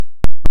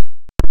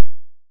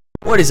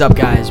What is up,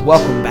 guys?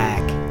 Welcome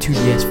back to the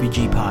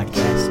SVG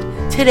podcast.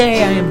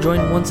 Today I am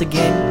joined once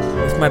again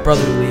with my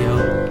brother Leo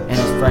and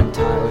his friend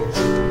Tyler.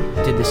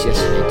 Did this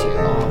yesterday too.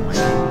 Oh my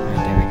god.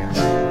 Alright, there we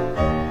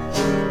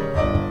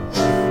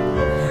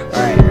go.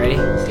 Alright, ready?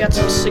 Got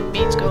some sick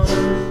beats going on.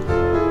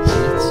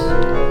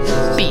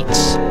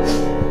 Beats.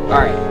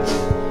 Alright.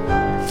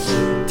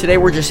 Today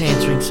we're just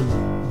answering some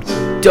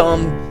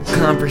dumb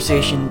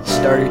conversation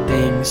starter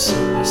things.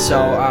 So,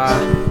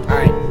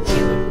 alright.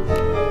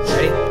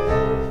 Ready?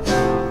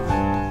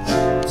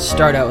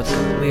 Start out with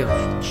Leo.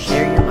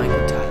 Share your mic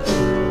with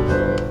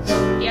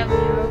Tyler. Yeah,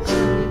 Leo.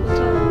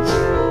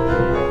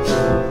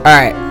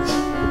 Alright.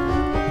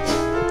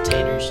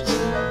 Taters.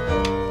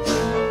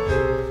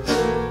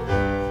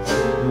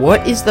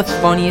 What is the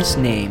funniest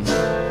name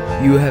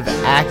you have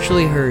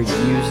actually heard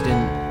used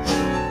in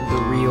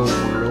the real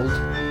world?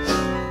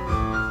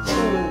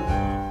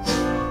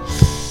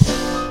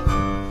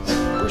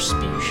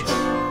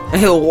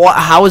 Respucia.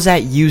 How is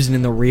that used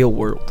in the real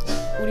world?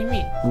 What do you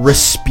mean?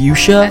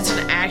 Respucia? That's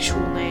an actual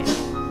name.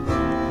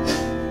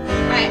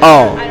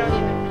 Oh. I don't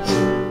even know.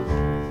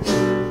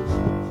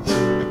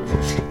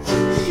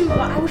 Dude,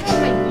 I wish I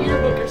had my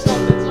yearbook or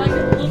something so I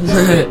could look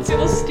through it and see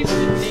those stupid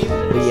names.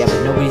 But yeah,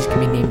 but nobody's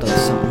gonna be named like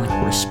something like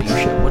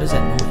Respucia. What is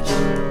that noise?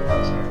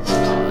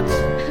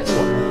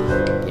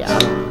 Yeah, I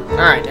don't know.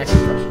 Alright, next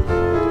question.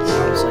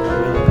 That was like a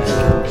really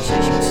bad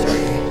conversation starter.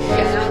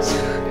 Yeah, that was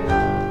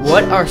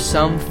What are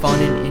some fun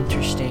and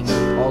interesting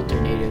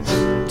alternatives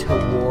to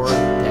war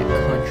that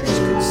countries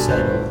could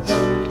settle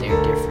their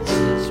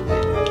differences with?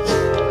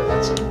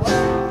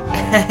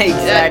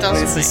 Exactly,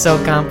 this is so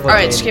complicated.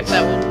 Alright, skip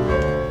that one.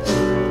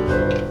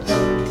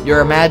 You're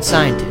a mad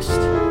scientist.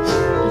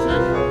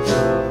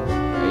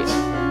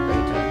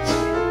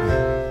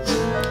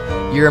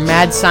 You're a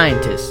mad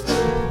scientist.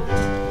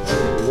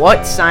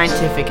 What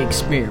scientific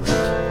experiment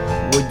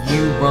would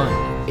you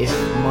run if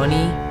money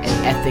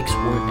and ethics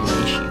weren't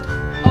an issue?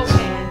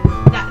 okay.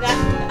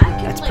 I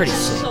can That's like, pretty have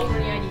sick. so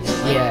many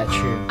ideas. Like, Yeah,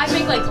 true. I'd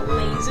make like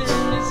lasers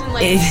and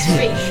like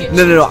spaceships.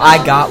 No, and I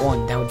stuff. got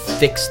one that would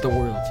fix the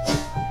world.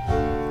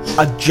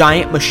 A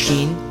giant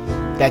machine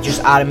that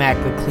just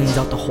automatically cleans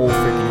out the whole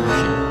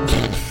freaking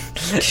ocean.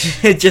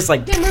 It's just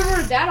like Then where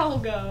would that all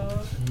go?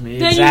 exactly.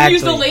 Then you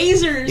use the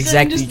lasers.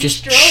 Exactly, And you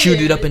just destroy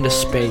shoot it up into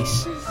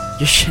space.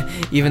 Just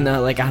even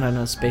though, like, I don't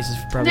know, space is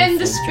probably. Then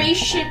the full of junk.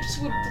 spaceships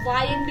would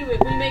fly into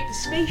it. We make the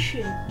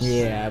spaceships.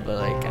 Yeah, but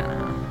like, I don't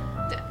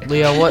know.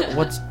 Leo,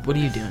 what are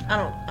you doing? I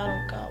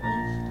don't got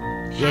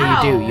one. Yeah,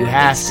 How? you do. You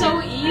have It's to.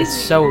 so easy. It's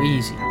so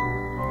easy.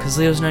 Cause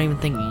Leo's not even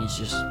thinking. He's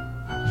just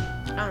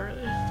Not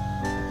really.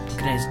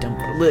 looking at his dumb.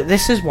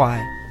 This is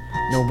why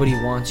nobody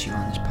wants you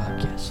on this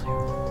podcast,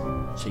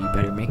 Leo. So you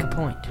better make a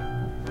point.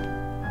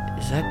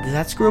 Does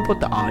that screw up with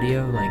the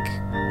audio, like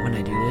when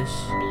I do this,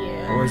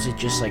 Yeah. or is it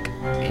just like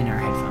in our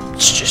headphones?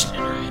 It's just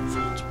in our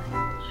headphones,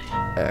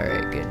 probably.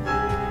 All right,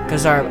 good.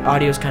 Cause our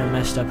audio's kind of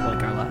messed up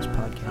like our last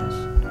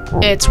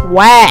podcast. It's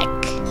whack.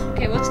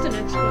 Okay, what's the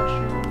next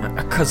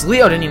question? Cause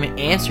Leo didn't even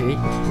answer it.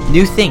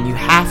 New thing, you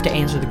have to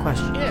answer the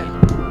question.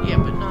 Yeah,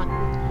 but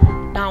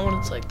not when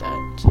it's like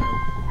that. So.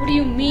 What do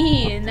you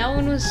mean? That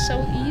one was so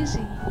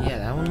easy. Yeah,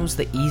 that one was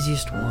the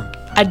easiest one.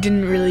 I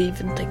didn't really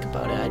even think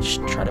about it. I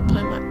just tried to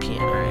play my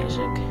piano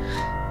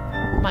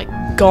music. My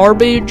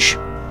garbage.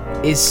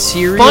 Is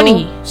cereal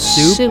Funny.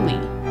 soup? Silly.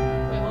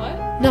 Wait,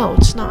 what? No,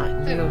 it's not.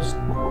 Leo's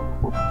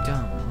dumb.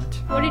 What?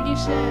 What did you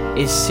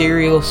say? Is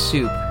cereal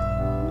soup?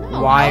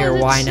 No, Why how or is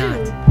it why soup?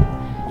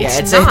 not? Yeah, It's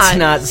it's not.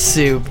 not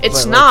soup.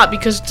 It's but, not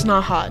because it's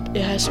not hot.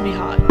 It has to be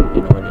hot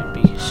in order to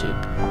be soup.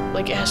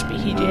 Like it has to be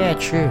Like, heated. yeah,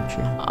 true.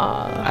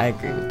 I I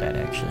agree with that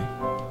actually.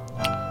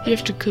 you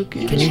have to cook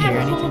it. Can you Just hear have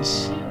anything? cold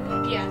soup.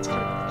 Yeah, it's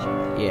kind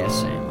of. Yeah,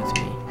 same with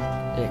me.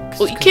 Yeah, 'cause-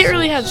 Well, you can't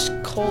really have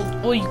cold.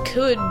 Well, you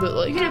could, but You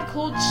like can have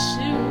cold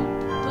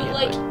soup, but Yeah,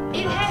 like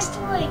it has to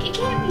it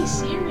can't be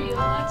cereal.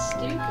 That's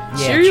stupid. Yeah,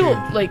 cereal,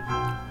 true. like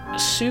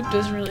soup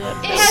doesn't really have.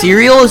 It has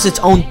Cereal to is be its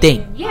own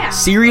thing. Yeah.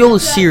 Cereal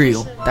is That's what I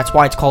cereal. said. That's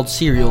why it's called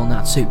cereal,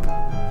 not soup.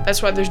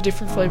 That's why there's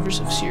different flavors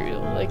of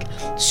cereal. Like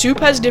soup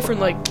has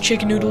different, like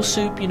chicken noodle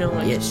soup. You know,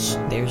 like Yes,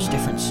 there's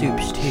different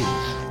soups too.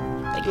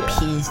 Like Yeah.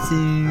 pea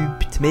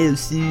soup, tomato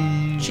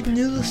soup, chicken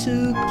noodle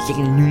soup.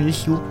 chicken noodle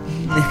soup.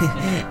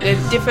 They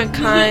have different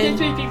kinds.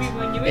 That's my favorite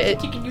one. You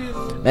It- make chicken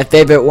noodle. My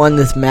favorite one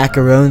is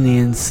macaroni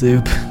and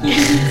soup.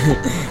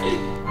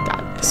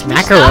 Is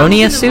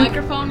macaroni a The soup?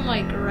 microphone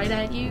like right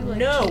at you. Like,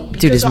 No, Dude,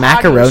 because is the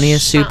macaroni audio a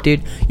soup, sound-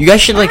 dude? You guys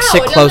should like Ow,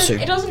 sit it closer.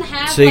 doesn't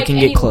have so you like, can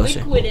get any closer.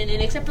 liquid in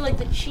it except for like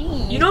the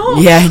cheese. You know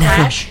how Yeah, I know.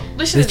 trash.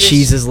 Listen The to this.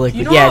 cheese is liquid.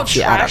 You know Yeah, how I don't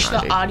trash know,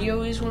 the dude.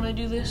 audio is when I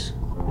do this?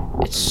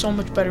 It's so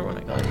much better when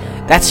I go like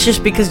that. That's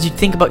just because you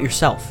think about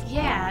yourself.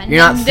 Yeah. and You're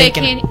not then they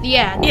thinking- can't.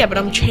 Yeah. Yeah, but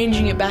I'm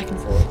changing it back and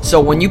forth. So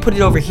when you put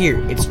it over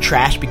here, it's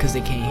trash because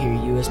they can't hear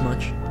you as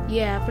much.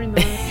 Yeah, pretty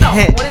much. No,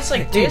 when it's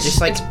like Dude, this, just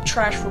like- it's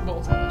trash for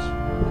both of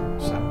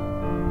us. So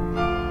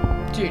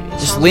Dude, it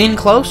just sounds- lean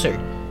closer.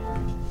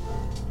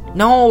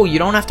 No, you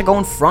don't have to go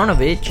in front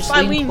of it. Just If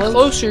I lean lean closer.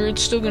 closer,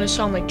 it's still gonna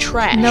sound like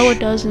trash. No, it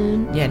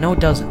doesn't. Yeah, no, it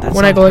doesn't. That's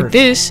When I not go like perfect.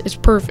 this, it's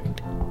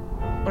perfect.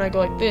 When when I go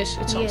like this,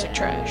 it sounds like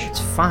trash. It's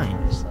fine.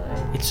 It's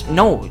like, It's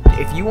no.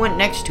 If you went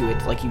next to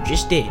it like you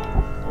just did.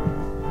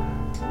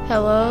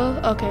 hello?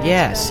 Okay.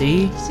 Yeah. that's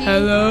See. better. See?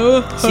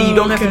 Hello. See, you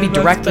don't have to be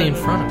directly in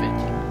front of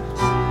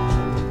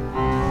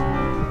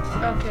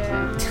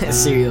Okay. it.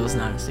 Cereal's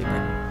not a secret.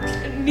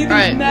 Neither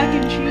Alright. is mac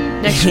and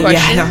cheese. Next Yeah, I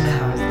question. don't know.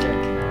 I was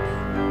joking.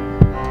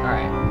 All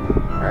right.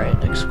 All right,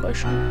 next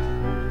question.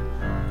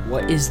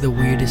 What is the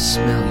weirdest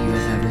smell you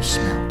have ever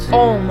smelled?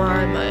 Oh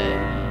my.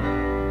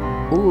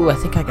 Ooh, I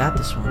think I got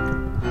this one.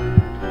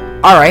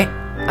 All right,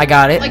 I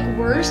got it. Like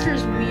worst or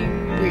is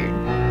weird? Weird.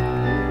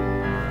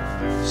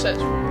 Says.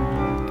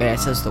 Yeah, it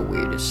says the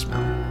weirdest smell.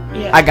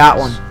 Yeah. I got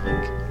one.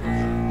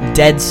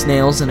 Dead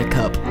snails in a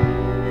cup.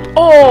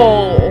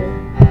 Oh.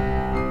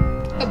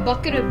 A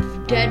bucket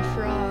of dead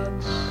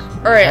frogs.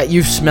 All right.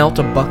 You've smelt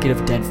a bucket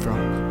of dead frog.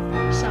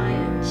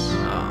 Science.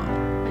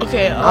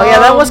 Okay. Oh yeah,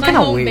 that was My kind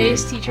of home weird.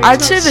 base teacher.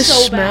 I'd say the so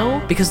smell.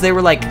 bad. Because they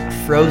were like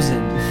frozen,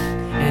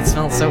 and it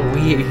smelled so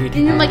weird.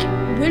 And then, like,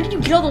 where did you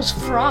kill those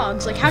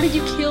frogs? Like, how did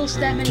you kill that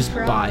many Just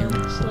frogs? buy 'em.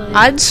 Like,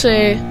 I'd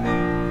say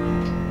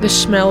the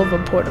smell of a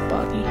porta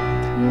potty.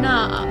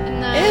 nah.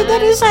 Yeah,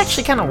 that is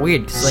actually kind of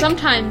weird.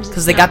 Sometimes.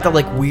 Because they got the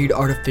like weird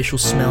artificial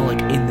smell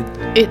like in the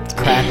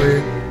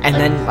crapper, and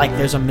then like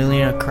there's a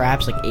million of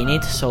crabs like in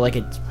it, so like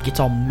it gets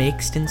all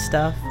mixed and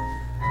stuff.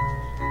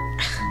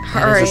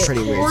 That Alright. is a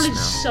pretty weird Corn smell.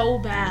 is so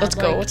bad. Let's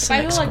go. Like, What's if the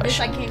I next go like this,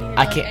 I question? can't even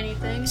I like can't-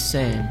 anything.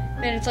 Same.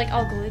 Man, it's like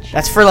all glitchy.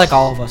 That's for like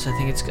all of us. I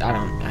think it's I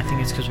think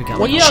it's because we got.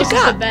 What like, you Leo's is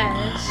got? the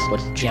best. What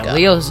did you yeah, got?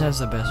 Leo's has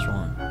the best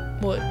one.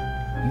 What?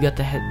 You got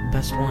the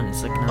best one.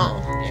 It's like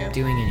not Oh, yeah.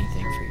 doing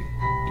anything for you.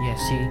 Yeah.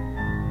 See.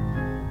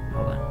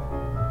 Hold on.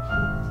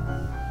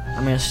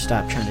 I'm gonna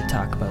stop trying to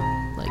talk about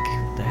like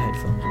the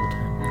headphones all the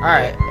time. All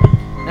right.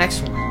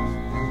 Next one.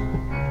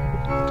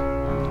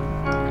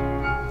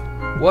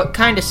 What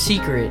kind of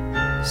secret,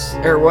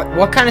 or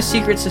what kind of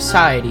secret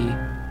society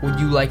would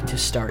you like to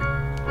start?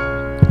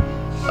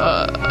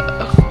 What?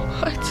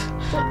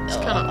 It's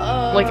kind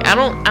of like I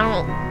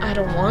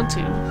don't want to.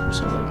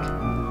 So like,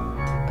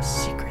 A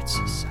secret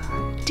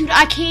society. Dude,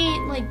 I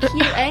can't like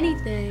hear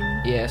anything.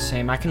 Yeah,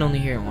 same. I can only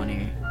hear in one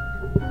ear.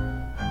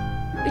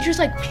 It's just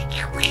like.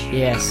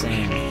 Yeah,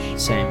 same.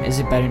 Same. Is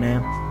it better now?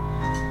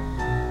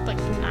 like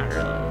not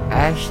really.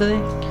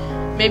 Actually.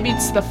 Maybe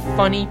it's the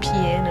funny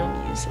piano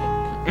music.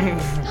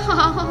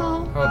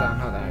 Hold on.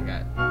 I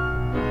got it.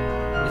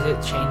 Is it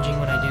changing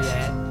when I do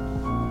that?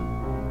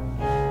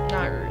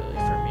 Not really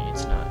for me.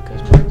 It's not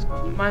because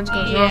mine's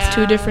going off to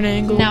a different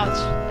angle. Now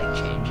it's like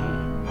changing.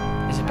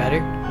 Is it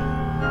better?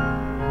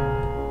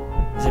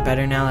 Is it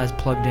better now that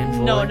it's plugged in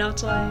fully? No, now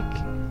it's like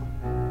weird.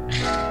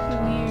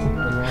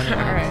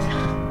 All right.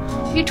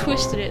 If you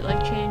twisted it,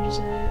 like changes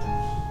it.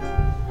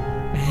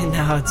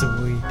 Now it's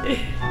weird.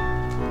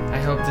 I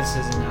hope this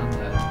isn't on the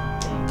thing.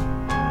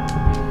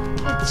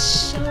 It's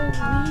so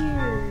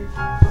weird.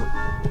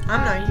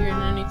 I'm not hearing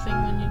anything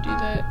when you do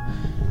that.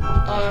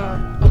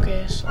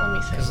 Okay, so let me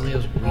Because think.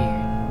 Leo's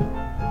weird.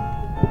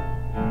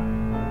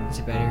 Is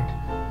it better?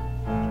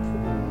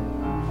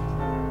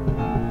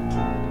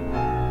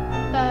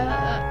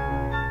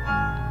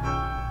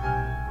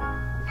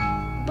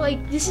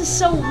 Like this is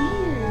so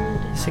weird.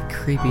 It's a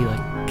creepy, like,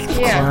 Yeah,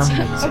 clown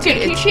it's- music. Okay,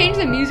 can you change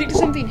the music to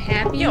something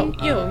happy? Yo.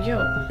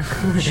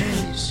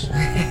 Jeez.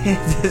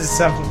 This is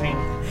something.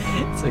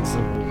 It's like so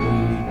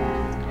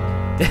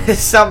weird.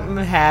 Something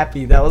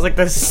happy. That was like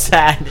the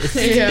saddest.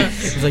 Yeah.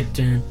 It's like,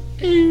 dun.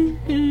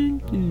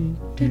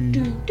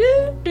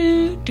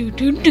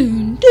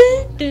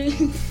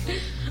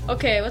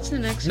 Okay, what's the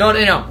next No,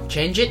 one? no.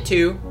 Change it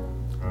to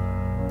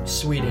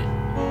Sweden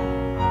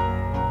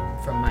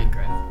from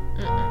Minecraft.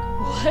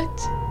 What?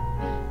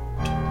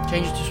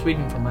 Change it to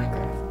Sweden from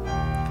Minecraft.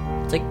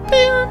 It's like.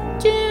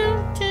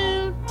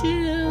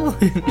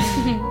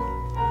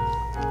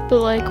 But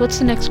like, what's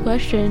the next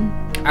question?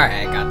 All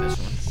right, I got this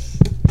one.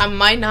 I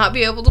might not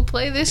be able to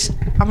play this.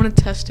 I'm gonna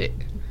test it.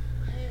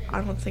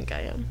 I don't think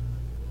I am.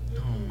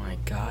 Oh my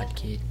God,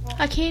 kid.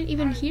 I can't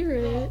even hear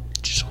it.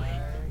 Just wait.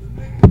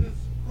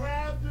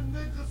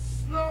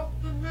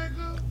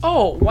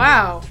 Oh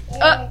wow.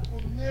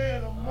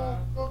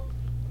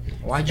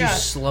 Why'd you God.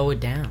 slow it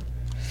down?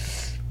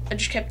 I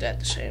just kept that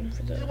the same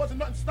for There the. wasn't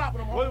nothing stopping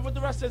them. What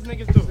the rest of these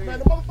niggas do? Man,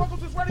 the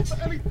motherfuckers was ready for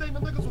anything. The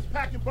niggas was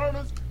packing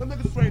burners. The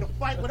niggas was ready to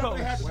fight, whatever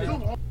they had to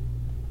do.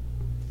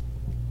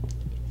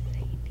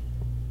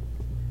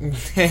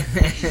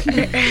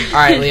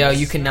 Alright, Leo,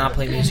 you cannot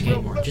play music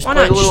anymore. Just Why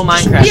play the not? little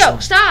Just- Minecraft Yo,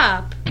 one.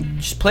 stop!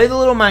 Just play the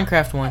little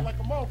Minecraft one. Like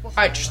a motherfucker.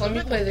 Alright, just let me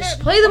play this.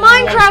 Play the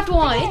Minecraft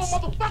one. Come on, It's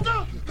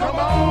motherfucker! Come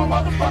on,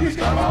 motherfuckers,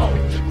 come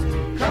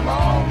on! Come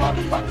on,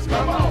 motherfuckers,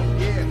 come on!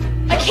 Yeah.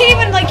 I can't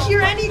even like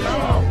hear anything.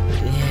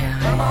 Yeah.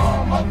 Come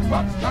on,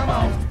 motherfuckers, come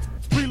on!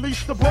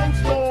 Release the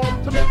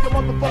brainstorm to make your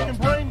motherfucking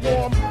brain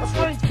warm. A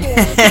straight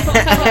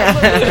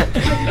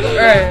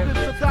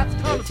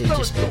Dude,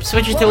 just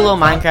switch it to a little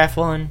Minecraft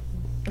one.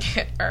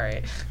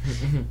 Alright.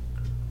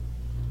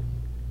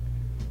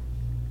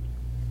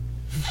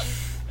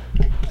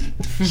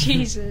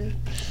 Jesus.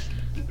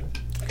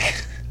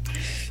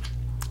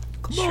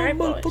 Come Straight on,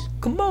 boys.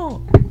 motherfucker, come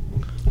on.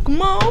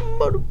 Come on,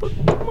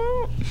 motherfucker, come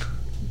on.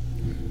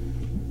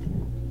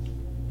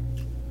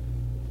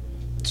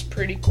 It's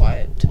pretty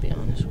quiet, to be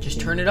honest. Just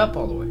turn it up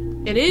all the way.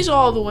 It is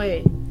all the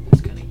way.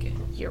 That's kind of gay.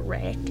 You're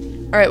wreck.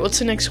 Alright, what's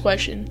the next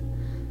question?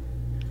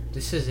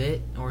 This is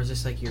it, or is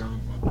this like your own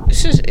one?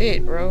 This is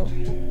it, bro.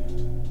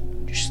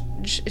 Just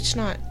it's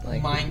not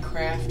like...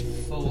 Minecraft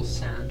full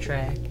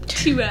soundtrack.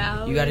 2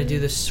 hours. You got to do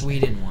the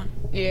Sweden one.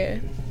 Yeah.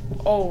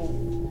 Oh.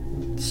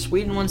 The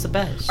Sweden one's the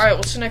best. Alright,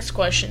 what's the next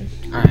question?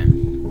 All right.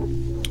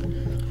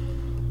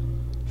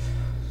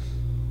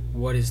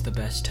 What is the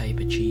best type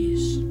of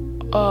cheese?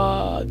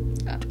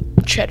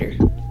 Cheddar.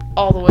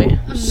 All the way.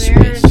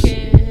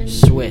 American.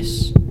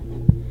 Swiss.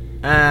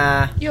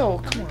 Yo,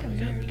 come on,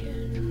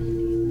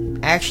 man.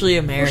 Actually,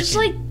 American. Just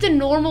like the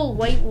normal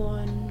white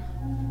one.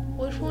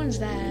 Which one's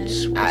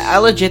that? I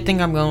legit think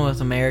I'm going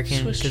with American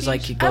Swiss because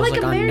like cheese? it I goes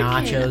like like on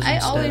American. nachos and I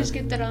stuff. always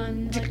get that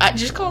on. Like, I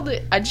just called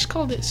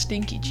it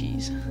stinky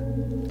cheese.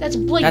 that's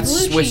like That's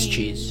blue Swiss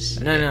cheese. cheese.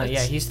 No,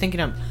 yeah, he's thinking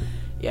of,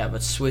 yeah,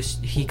 but Swiss.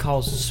 He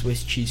calls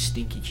Swiss cheese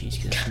stinky cheese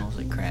because it smells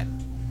like crap.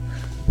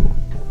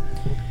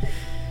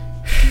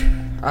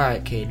 All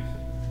right, Cade.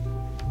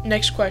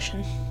 Next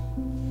question.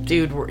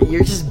 Dude,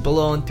 you're just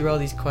blowing through all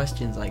these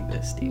questions like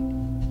this, dude.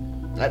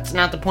 That's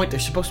not the point. They're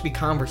supposed to be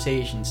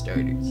conversation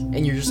starters,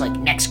 and you're just like,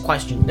 next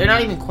question. They're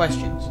not even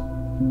questions.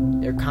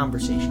 They're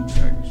conversation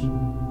starters.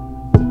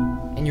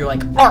 And you're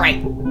like, all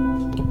right.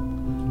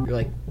 You're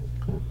like,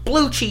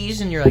 blue cheese,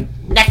 and you're like,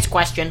 next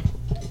question.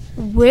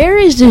 Where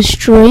is the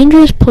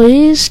strangest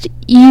place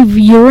you've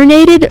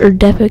urinated or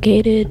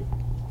defecated?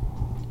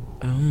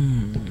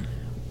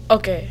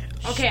 Okay.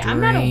 Okay, I'm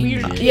not a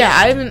weird Strange. kid. Yeah,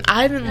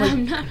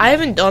 I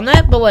haven't done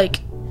that, but like,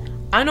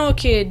 I know a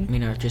kid. I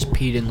mean, I've just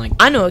peed in like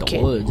I know a the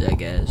kid. woods, I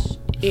guess.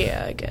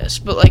 Yeah, I guess,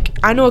 but like,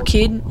 I know a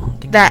kid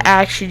that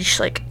actually just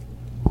like.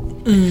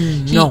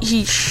 No,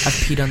 he I've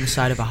peed on the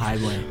side of a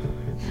highway.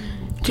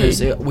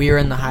 Because we were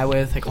in the highway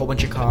with like a whole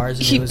bunch of cars,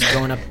 and it was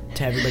going up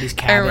to everybody's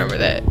cabin. I remember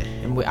that.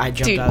 And I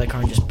jumped Dude. out of the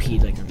car and just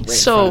peed like right in front of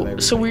So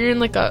everybody. we were in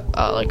like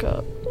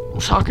a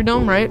soccer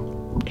dome, right?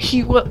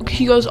 He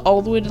goes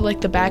all the way to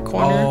like the back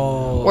corner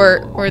Oh.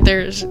 where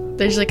there's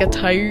like a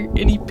tire,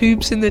 and he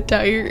poops in the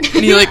tire, and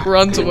he like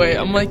runs away.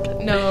 I'm like,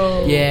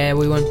 no. Yeah,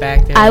 we went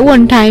back there. I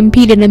one time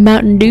peed in a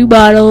Mountain Dew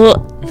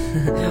bottle.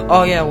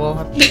 Oh yeah, well,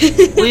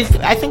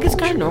 I think it's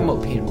kind of normal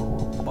peeing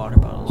in water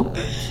bottles.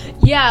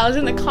 Yeah, I was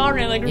in the car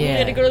and like we Yeah.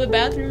 had to go to the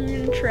bathroom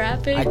in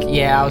traffic. I was And in we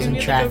had, like,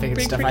 a traffic and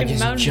big stuff. I freaking just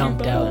Mountain Dew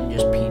jumped out bottle. and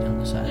just peed on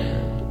the side of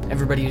it.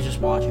 Everybody was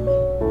just watching me.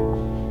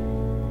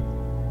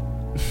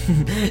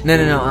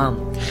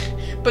 No.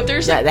 But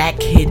there's like, That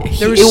kid,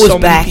 There it was was so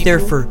many back there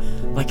people. for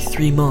like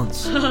 3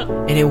 months,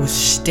 and it was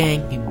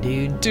stanking,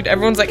 dude. dude,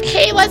 everyone's like,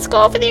 hey, let's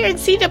go over there and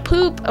see the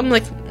poop. I'm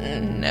like,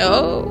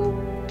 no.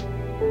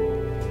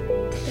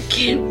 I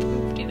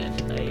can't do that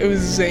tire. It was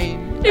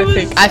Zane.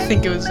 It I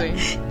think it was Zane.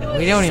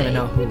 We don't even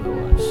know who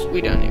it was.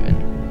 We don't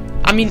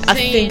even. I mean, I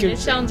think It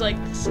sounds like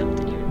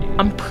something you would do.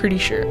 I'm pretty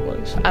sure it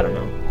was. I don't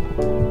know.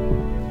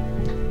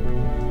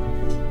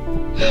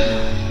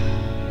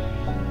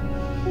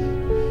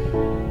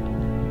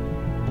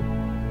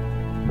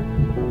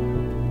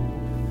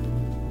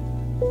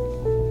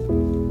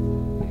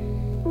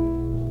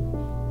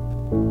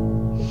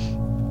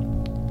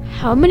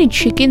 How many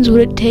chickens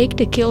would it take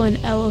to kill an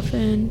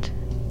elephant?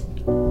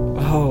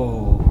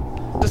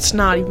 Oh, That's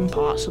not even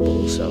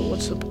possible. So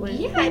what's the point?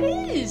 Yeah, it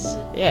is.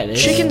 yeah, it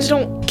is. Chickens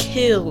don't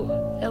kill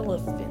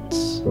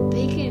elephants.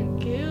 They can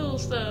kill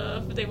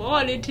stuff if they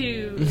wanted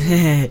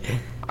to.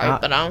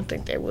 But I don't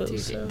think they will. Dude,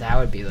 So. that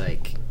would be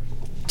like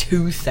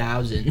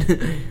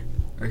 2,000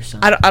 or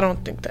something. I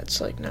don't think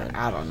that's like not.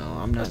 I don't know.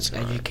 I'm not That's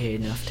not-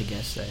 educated enough to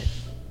guess that.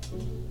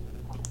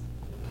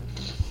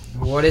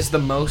 What is the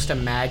most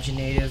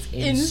imaginative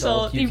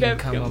insult you can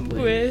come up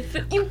with?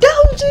 You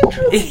Down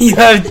syndrome. You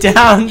have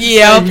Down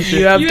Yep, syndrome.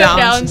 you have You Down,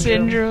 have Down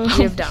syndrome. syndrome.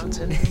 You have Down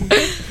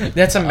syndrome.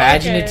 That's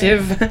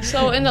imaginative.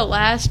 So in the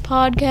last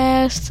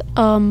podcast,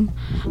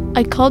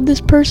 I called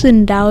this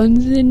person Down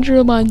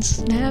syndrome on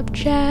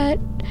Snapchat,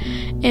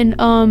 and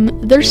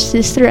their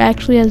sister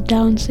actually has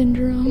Down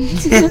syndrome.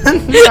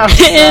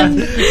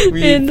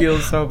 We and- feel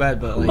so bad,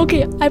 but like,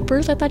 Okay, at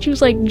first I thought she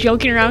was like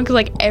joking around because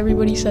like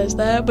everybody says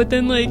that, but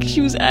then like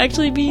she was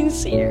actually being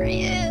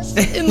serious,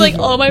 and like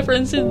all my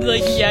friends said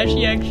like yeah,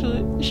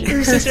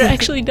 her sister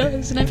actually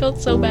does, and I felt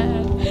so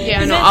bad. Yeah,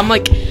 I And know. then- I'm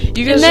like,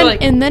 you guys And then are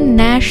like, and then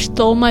Nash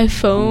stole my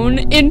phone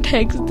and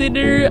texted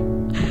her.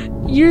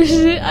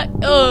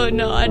 Oh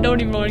no, I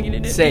don't even want to get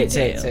into Say it,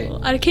 detail. say it.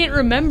 I can't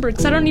remember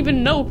because I don't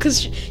even know because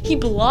he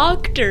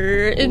blocked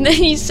her and then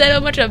he said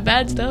a bunch of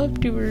bad stuff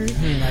to her.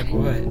 like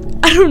what?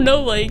 I don't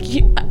know, like,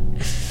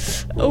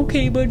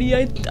 okay, buddy,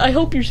 I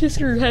hope your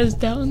sister has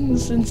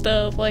Downs and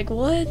stuff. Like,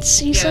 what?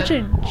 He's Yeah. such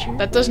a jerk.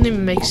 that doesn't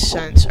even make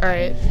sense. All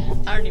right,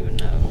 I don't even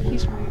know.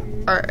 He's weird.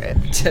 all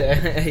right.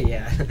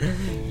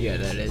 yeah,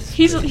 that is.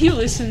 He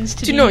listens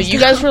to. Dude, no, these you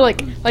guys stuff. were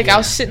like I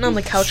was sitting on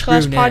the couch Screw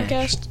class Nash.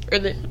 podcast or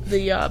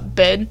the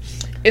bed,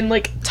 and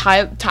like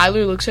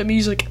Tyler looks at me.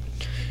 He's like,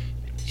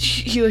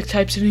 he like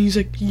types it, and he's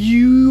like,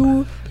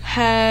 you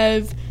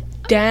have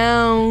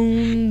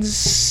Down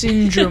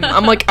syndrome.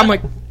 I'm like, and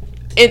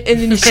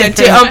then he sent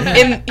it.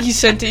 And he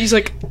sent it. He's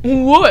like,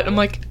 what? I'm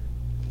like,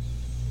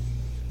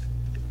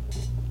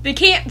 They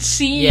can't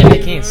see Yeah, you.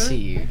 they can't see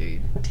you,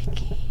 dude.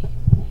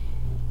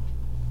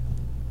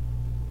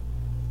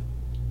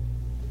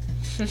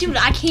 Dude,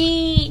 I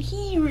can't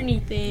hear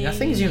anything.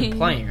 Nothing's even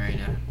playing right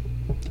now.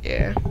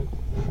 yeah.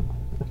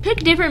 Pick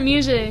different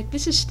music.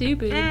 This is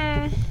stupid.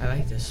 I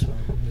like this one.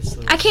 This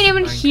little I can't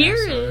even Minecraft hear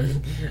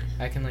song.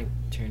 I can like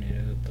turn it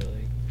up, but like.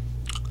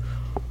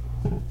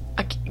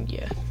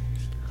 Yeah.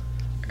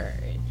 All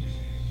right.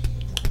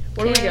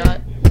 What do we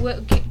got?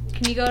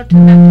 Can you go back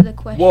to the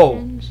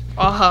questions?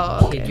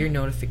 Uh-huh. Kid, your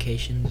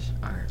notifications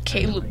are.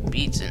 Caleb annoying.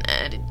 Beats an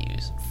added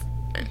use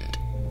friend.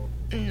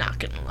 Not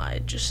gonna lie, I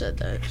just said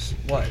that.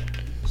 What?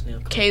 Snail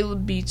call.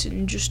 Caleb Beats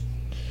and just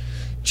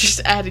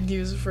added you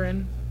as a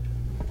friend.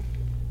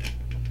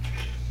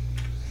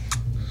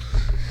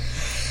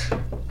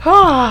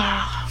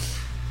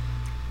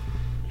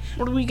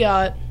 What do we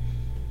got?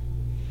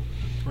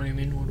 What do you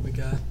mean? What do we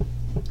got?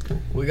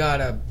 We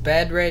got a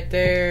bed right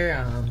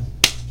there.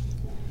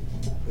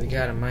 We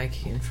got a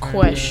mic in front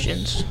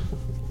Questions. of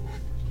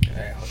us.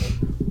 Alright, hold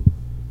on.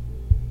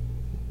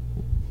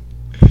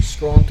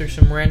 Scrolling through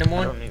some random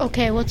one.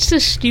 Okay, what's the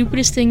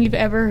stupidest thing you've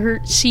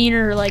ever seen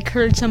or like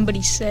heard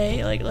somebody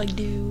say, like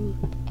do?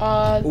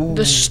 Ooh.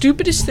 The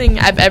stupidest thing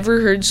I've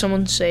ever heard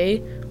someone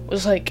say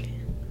was like,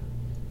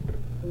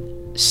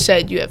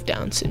 said you have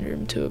Down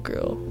syndrome to a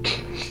girl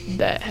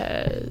that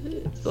has,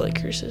 like,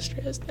 her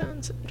sister has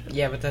Down syndrome.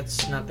 Yeah, but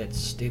that's not that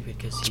stupid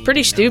because it's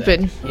pretty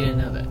stupid. You didn't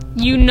know that.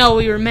 You know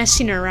we were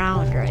messing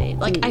around, right?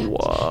 Like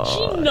What?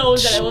 she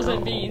knows that I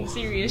wasn't being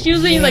serious. She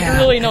was being like Yeah.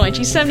 really annoying.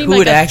 She sent me Who like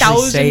would actually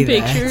 1,000 say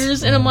that?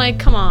 pictures, and I'm like,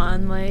 come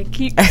on, like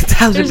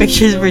 1,000 there's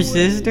pictures no of her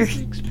sister.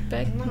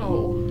 Expect me to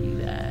do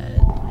that.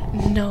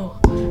 No.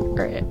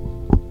 Alright.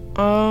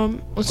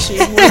 Let's see.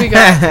 What do we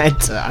got?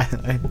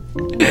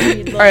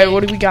 Dude, Alright,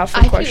 what do we got for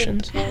I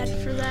questions? feel bad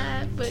for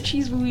that, but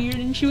she's weird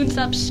and she wouldn't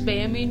stop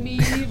spamming me.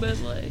 But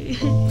like,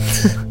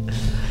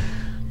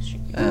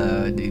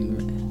 Oh,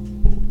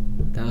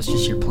 dude. That was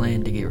just your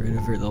plan to get rid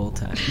of her the whole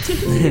time.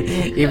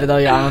 Even though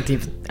I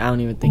don't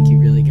even think you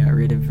really got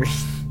rid of her.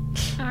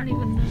 I don't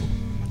even know.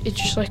 It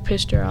just, like,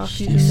 pissed her off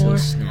She's even so more.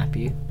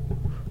 snappy.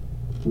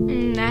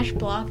 Nash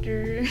blocked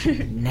her.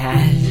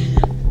 Nah.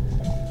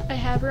 I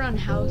have her on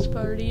house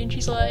party and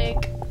she's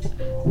like,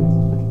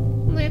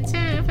 let's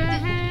have a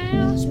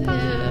house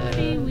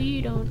party.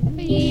 We don't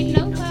need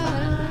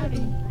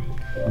nobody.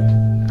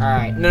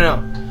 Alright, no.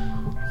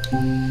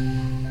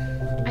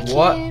 I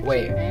What? can't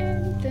Wait.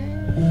 prevent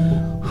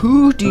that.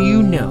 Who do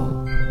you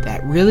know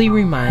that really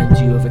reminds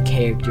you of a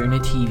character in a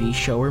TV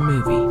show or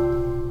movie?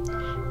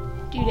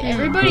 Dude,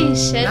 everybody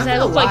says Not I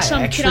gonna look like lie,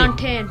 some kid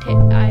actually-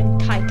 on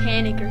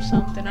Titanic or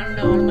something. I don't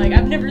know. I'm like,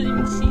 I've never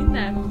even seen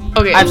that movie.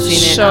 Okay, I've seen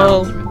it. I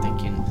so don't even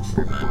think you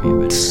remind me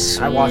of it.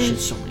 I watched it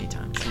so many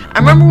times. I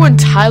remember when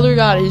Tyler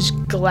got his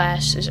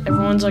glasses.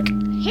 Everyone's like,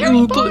 Harry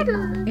 "You look like-"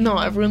 Potter. No,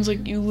 everyone's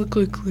like, you look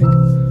like.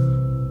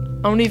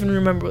 I don't even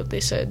remember what they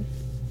said.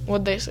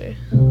 What'd they say?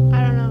 I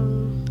don't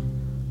know.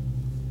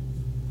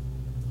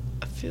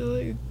 I feel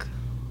like.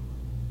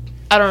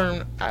 I don't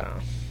know.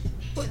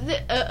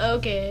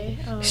 Okay.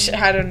 I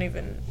don't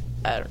even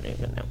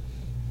know.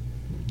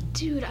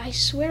 Dude, I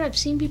swear I've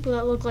seen people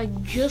that look like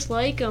just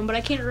like him, but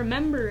I can't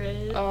remember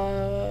it.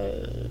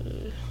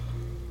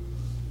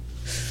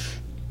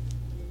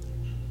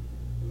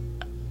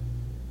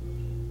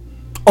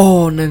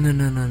 Oh,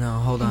 no.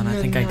 Hold on. I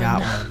think I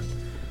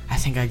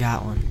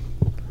got one.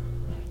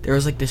 There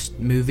was like this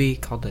movie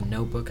called The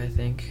Notebook, I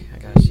think. I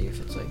gotta see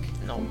if it's like.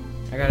 No.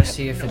 I gotta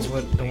see if it's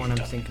what the one I'm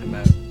thinking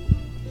about.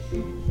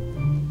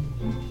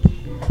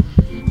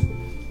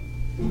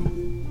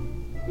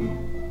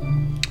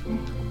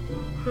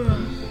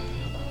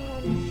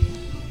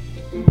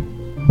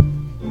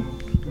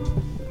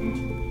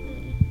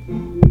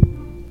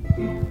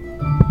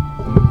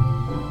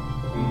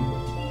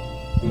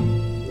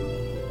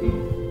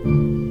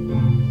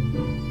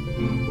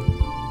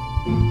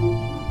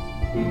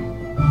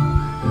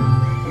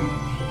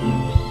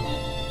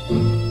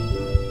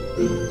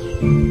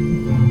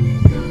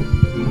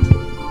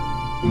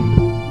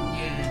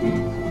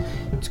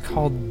 It's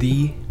called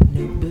The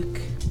Notebook.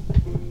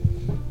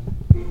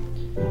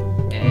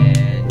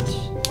 And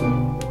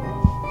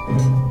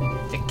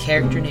the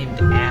character named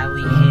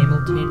Allie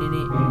Hamilton in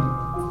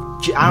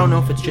it. I don't know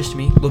if it's just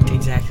me. Looked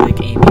exactly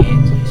like Amy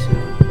Ansley. So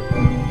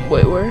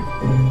Wait, where? like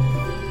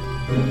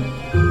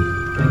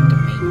the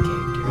main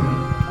character.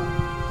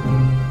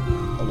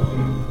 Hold on.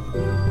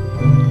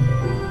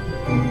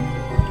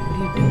 What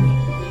are you doing?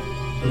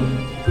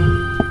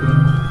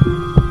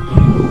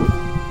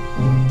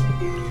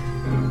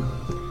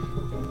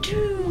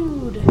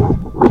 Dude,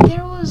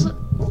 there was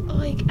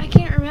like I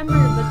can't remember,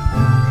 but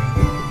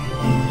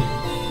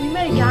we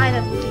met a guy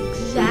that looked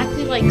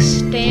exactly like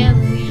Stan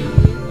Lee.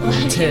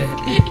 Like, he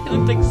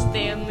looked like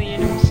Stan Lee,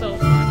 and it was so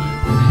funny.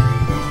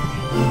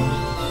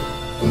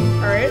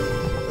 Alright.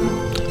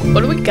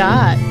 What do we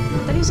got? I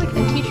thought he was like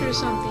a teacher or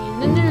something. And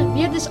And then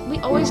we have this. We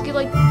always get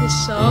like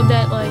this sub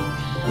that like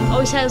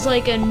always has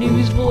like a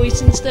news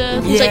voice and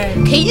stuff. It's like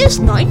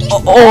KS90.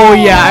 Oh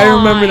yeah, I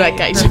remember that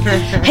guy. He's like,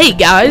 hey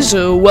guys,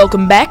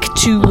 welcome back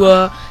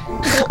to.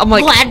 I'm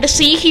like, glad to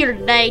see you here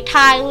today,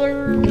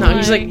 Tyler. no,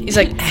 he's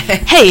like,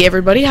 hey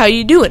everybody, how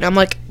you doing? I'm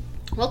like,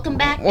 welcome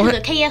back what? to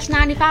the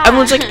KS95.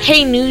 everyone's like,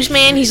 hey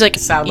newsman. He's like,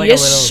 Sound like a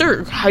yes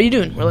little- sir. How you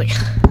doing? We're like,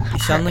 You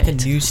sound like a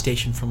news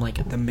station from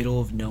like the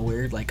middle of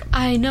nowhere. Like,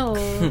 I know.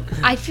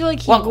 I feel like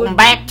he welcome would.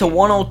 back to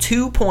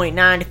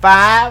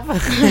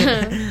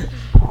 102.95.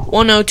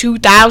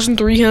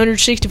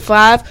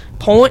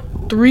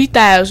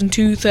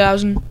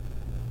 102,365.3,000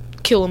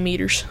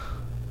 kilometers.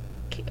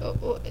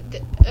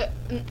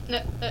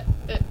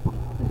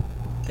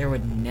 There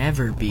would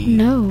never be.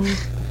 No.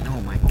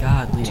 Oh my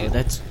God, Leo,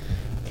 that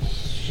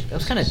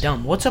was kind of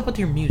dumb. What's up with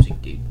your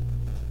music, dude?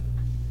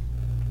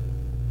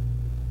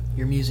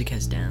 Your music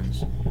has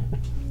downs.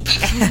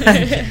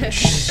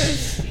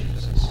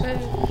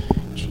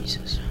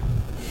 Jesus.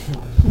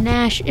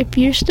 Nash, if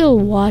you're still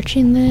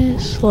watching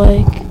this,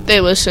 like, They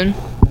listen.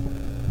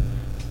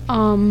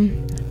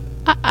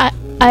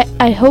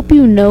 I hope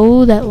you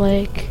know that,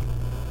 like,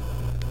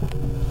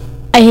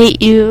 I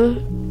hate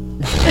you.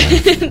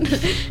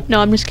 No,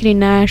 I'm just kidding,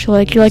 Nash.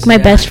 Like, you're like my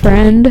best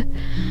friend.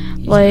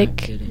 He's Like- not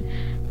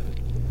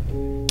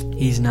kidding.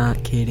 He's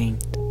not kidding.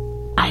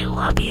 I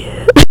love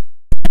you.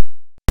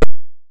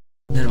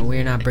 No,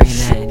 we're not bringing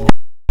that in.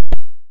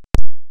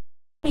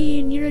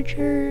 And you're a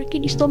jerk,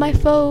 and you stole my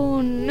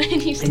phone.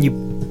 And you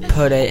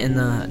Put it in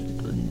the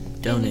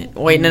donut.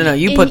 Wait, no,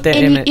 you put that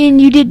in it. And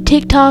you did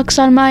TikToks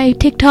on my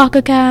TikTok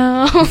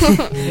account.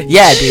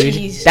 Yeah, dude.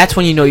 Jeez. That's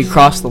when you know you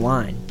crossed the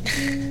line.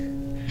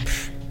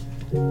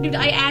 Dude,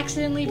 I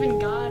accidentally even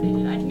got it.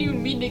 I didn't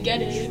even mean to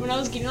get it. When I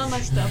was getting all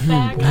my stuff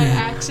back, I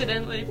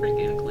accidentally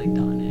freaking clicked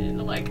on it.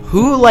 I'm like,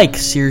 Who, like,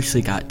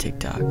 seriously got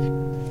TikTok? I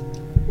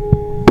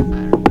don't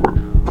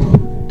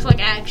know. To, like,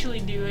 actually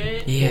do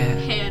it. Yeah.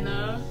 Hannah.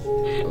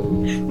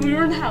 We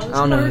were in house I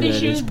don't know who party. that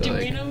She is, was but,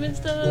 doing like- them and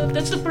stuff.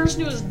 That's the person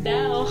who was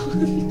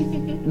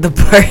down. The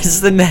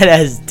person that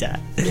has died.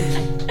 The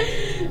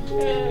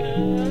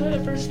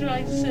person who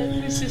I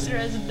said whose sister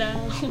has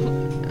down.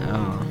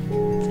 Oh.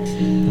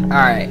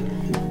 Alright.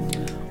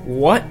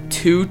 What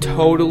two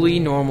totally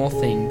normal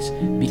things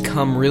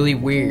become really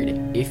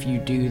weird if you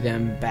do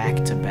them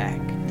back to back?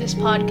 This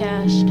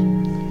podcast.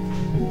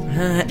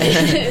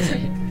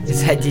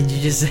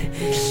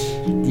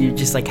 Did you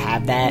just like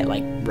have that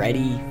like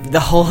ready the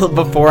whole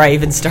before I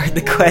even start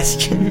the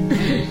question?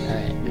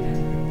 Alright.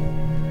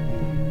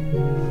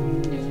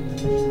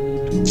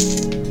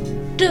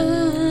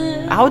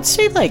 I would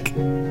say like if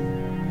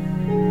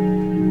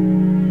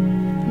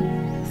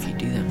you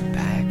do them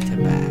back to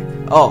back.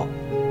 Oh,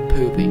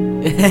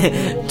 pooping.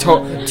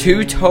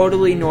 Two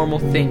totally normal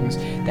things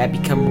that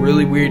become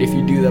really weird if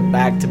you do them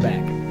back to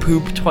back.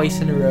 Poop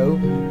twice in a row.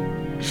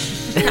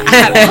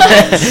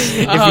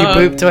 If you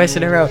poop twice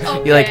in a row,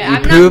 you like you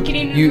I'm poop, not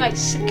getting into you my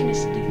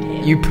sickness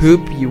details. you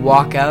poop, you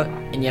walk out,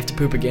 and you have to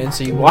poop again,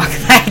 so you walk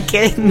back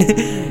in.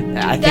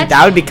 I think That's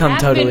that would become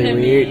happened totally to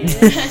weird. me.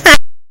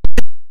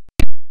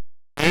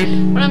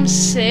 When I'm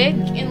sick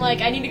and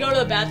like I need to go to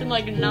the bathroom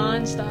like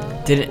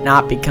non-stop. Did it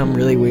not become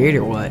really weird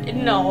or what?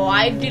 No,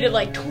 I did it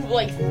like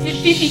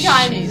 50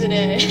 times a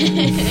day.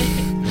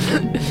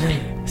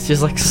 It's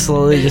just like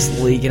slowly just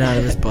leaking out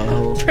of his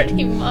butthole.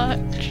 Pretty much.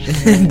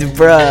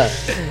 Bruh.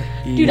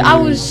 Dude, I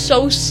was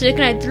so sick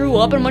and I threw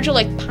up in a bunch of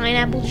like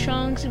pineapple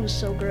chunks. It was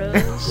so gross.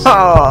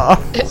 Oh.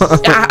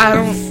 I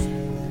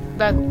don't.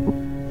 That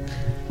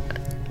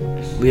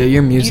Leo, your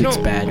you music's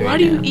don't. bad Why right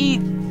do you now.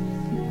 eat?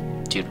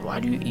 Dude, why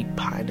do you eat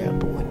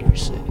pineapple when you're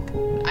sick?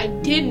 I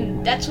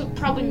didn't. That's what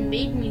probably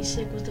made me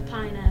sick was the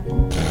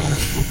pineapple.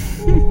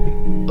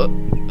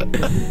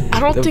 I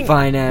don't The think.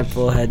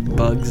 pineapple had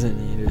bugs in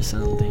it or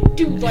something.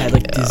 Dude, It like, had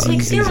like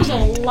diseases. there was a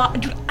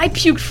lot. Dude, I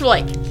puked for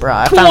like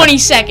Bruh, I 20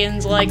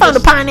 seconds. Like, found a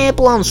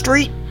pineapple on the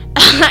street.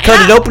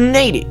 Cut it open and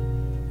ate it.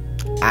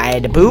 I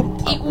had to poop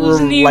It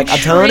was like a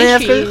ton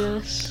after,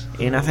 nutritious.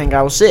 and I think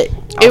I was sick.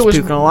 I It was was-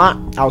 puking a lot.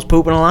 I was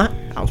pooping a lot.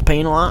 I was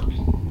peeing a lot.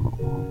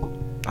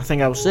 I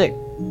think I was sick.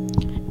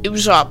 It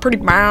was pretty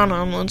brown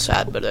on one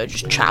side, but I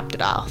just chopped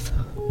it off.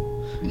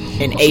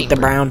 And ate the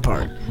brown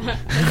part.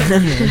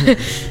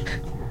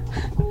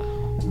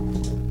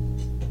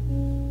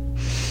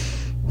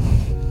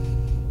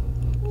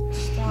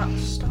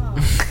 Stop.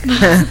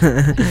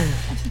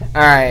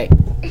 Alright.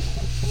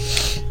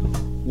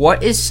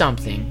 What is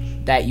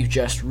something that you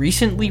just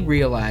recently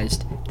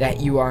realized that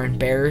you are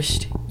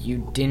embarrassed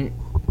you didn't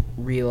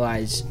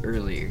realize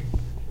earlier?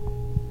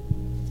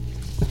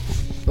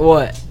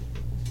 What?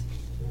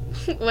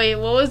 Wait,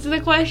 what was the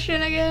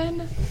question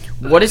again?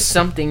 What is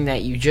something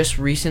that you just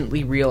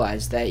recently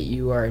realized that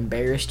you are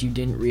embarrassed you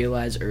didn't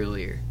realize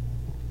earlier?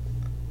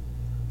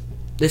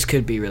 This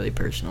could be really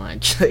personal,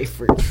 actually.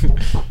 For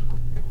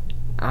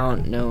I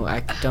don't know.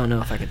 I don't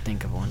know if I could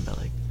think of one, but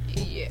like,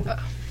 Yeah.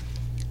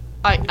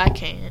 I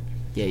can't.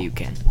 yeah, you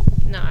can.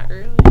 Not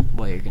really.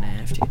 Well, you're gonna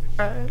have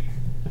to.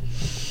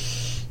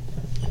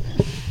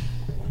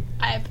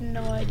 I have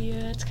no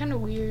idea. It's kind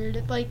of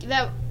weird. Like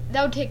that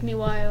would take me a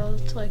while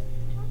to like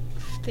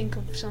think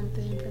of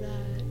something for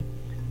that.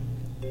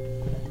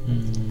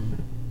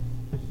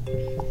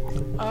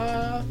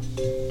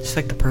 It's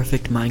like the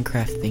perfect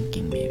Minecraft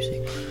thinking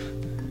music.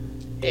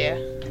 Yeah.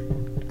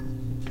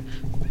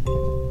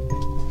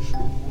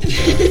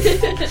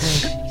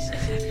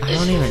 I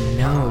don't even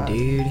know,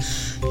 dude.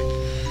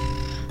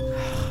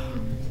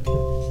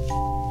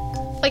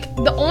 Like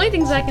the only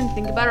things I can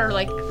think about are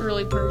like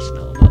really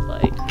personal, but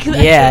like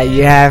Yeah,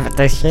 you have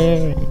the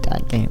shit. I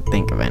can't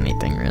think of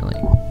anything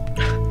really.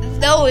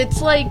 no,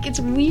 it's like it's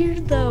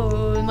weird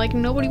though, and like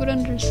nobody would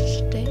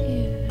understand.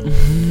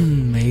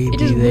 Maybe It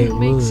just they wouldn't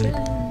make would.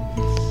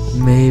 sense.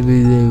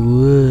 Maybe they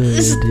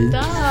would.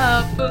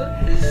 Stop.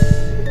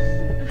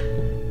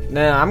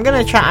 No, I'm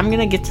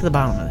gonna get to the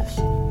bottom of this.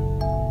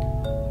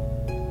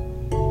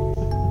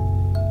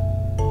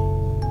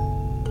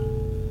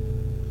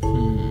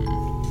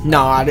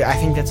 No, I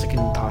think that's like an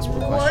impossible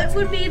question. What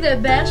would be the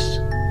best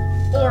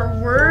or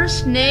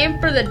worst name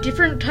for the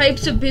different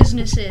types of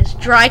businesses?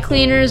 Dry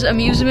cleaners,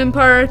 amusement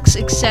parks,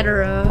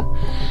 etc.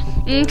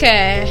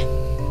 Okay.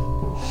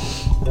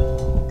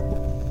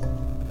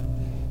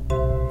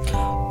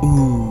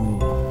 Ooh.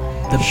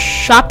 The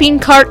Shopping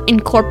Cart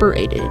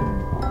Incorporated.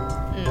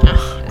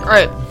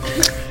 Alright.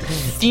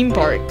 Theme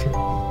park.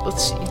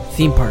 Let's see.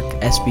 theme park,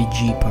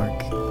 SVG Park.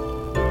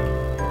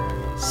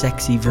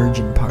 Sexy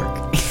Virgin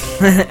Park.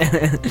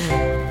 That'd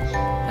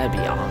be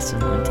awesome,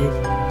 wouldn't it?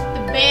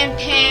 The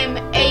Bantam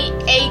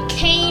A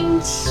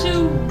Cane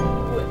Su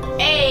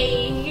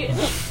A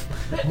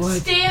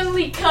What?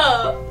 Stanley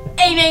Cup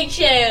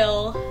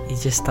NHL. You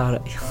just thought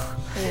it.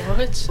 What?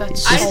 That's I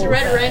so just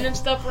read bad. random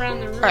stuff around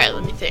the room. Alright,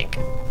 let me think.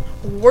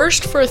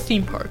 Worst for a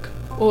theme park.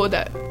 What would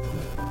that?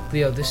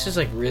 Leo, this is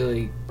like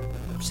really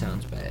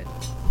sounds bad.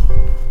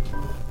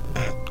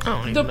 I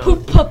don't even The know.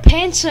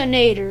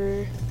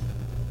 Poopapansanator.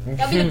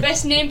 That'd be the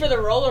best name for the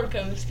roller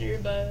coaster,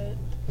 but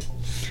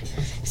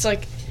It's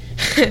like,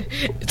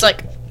 it's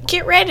like,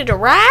 get ready to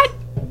ride,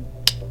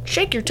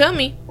 shake your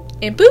tummy,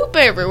 and poop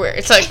everywhere.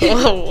 It's like,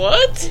 whoa,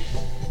 what?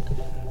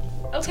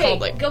 okay.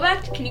 called, like-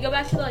 Can you go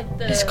back to like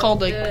the? It's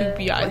called like the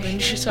Poopy Island or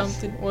questions?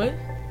 something. What?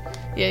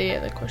 Yeah,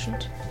 the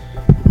questions.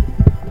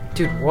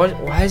 Dude,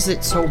 why is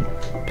it so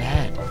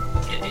bad?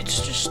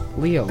 It's just.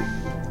 Leo,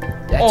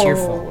 that's your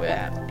fault.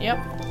 Yeah. Yep.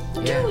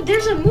 Yeah. Dude,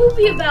 there's a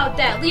movie about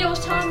that. Leo was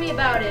telling me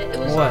about it. It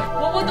was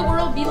What? would the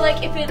world be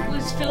like if it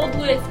was filled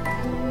with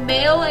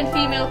male and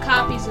female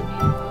copies of you?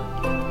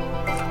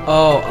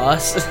 Oh,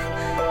 us?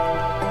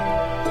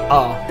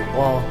 Oh,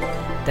 well,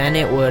 then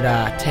it would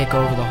take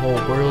over the whole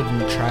world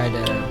and try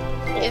to...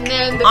 And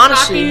then the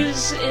Honestly-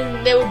 copies,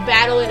 and they would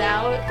battle it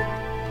out.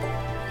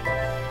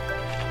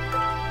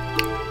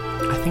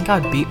 I think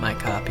I'd beat my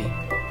copy.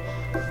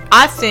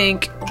 I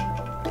think,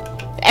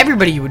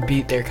 Everybody would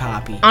beat their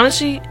copy.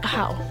 honestly,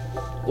 how?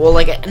 Well,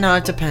 like, no,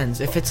 it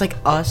depends. If it's like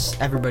us,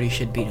 everybody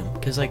should beat them.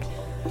 Because, like,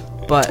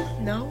 but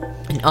No.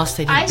 in us,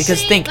 they I don't. Because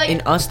say, think, like-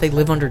 in us, they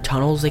live under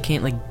tunnels. They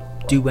can't, like,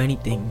 do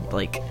anything.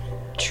 Like,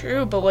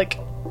 True, but like,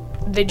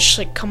 they just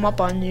like come up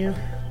on you,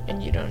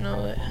 and you don't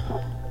know it.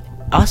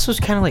 us was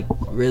kind of, like,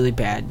 really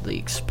badly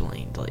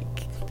explained.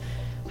 Like,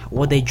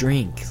 what they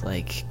drink.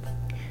 Like,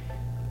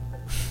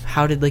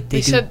 how did, like,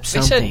 they do said-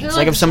 something? they're It's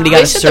like if like somebody zombies. got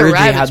a They said the surgery,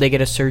 rabbits- how'd they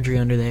get a surgery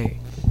under there?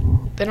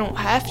 They don't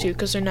have to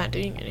because they're not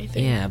doing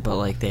anything. Yeah, but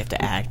like they have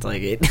to act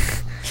like it.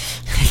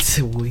 It's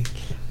so weak.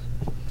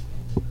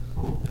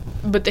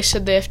 But they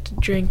said they have to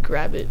drink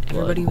rabbit blood.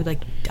 Everybody would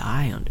like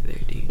die under there,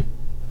 dude.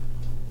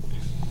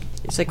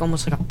 It's like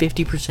almost like a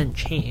 50%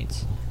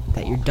 chance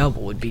that your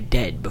double would be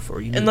dead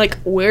before you. And meet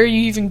like, them. where are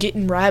you even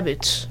getting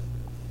rabbits?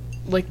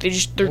 Like they're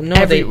Well, no,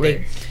 they-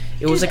 everywhere.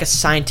 it was like a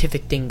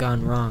scientific thing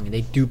gone wrong, and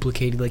they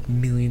duplicated like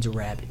millions of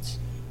rabbits.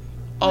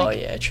 Oh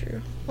yeah,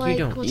 true. Like,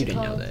 don't- what's you it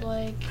didn't know called? that.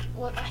 Like,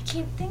 what? I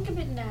can't think of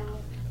it now.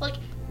 Like,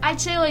 I'd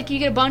say like you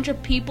get a bunch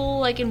of people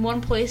like in one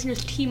place and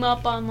just team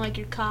up on like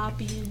your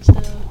copy and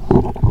stuff.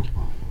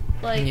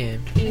 Like, Yeah.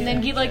 and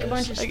then get like a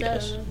bunch of I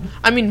guess. stuff.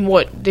 I mean,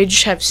 what? They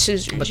just have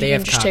scissors. But you they can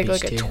have just take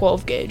copies, like a too.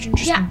 12 gauge and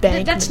just Yeah,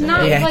 bang. that's them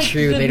not in. Yeah, like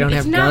true, The, they don't it's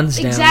have not guns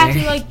down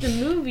exactly there. like the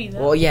movie though.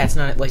 Well, yeah, it's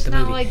not like the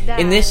not movie. like that.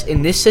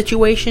 In this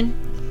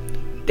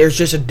situation, there's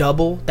just a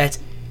double that's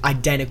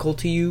identical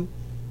to you,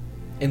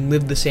 and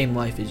lived the same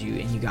life as you,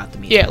 and you got to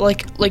meet. Yeah,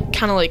 like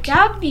kind of like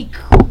That would be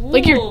cool.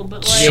 Like your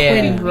but like, Yeah.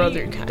 twin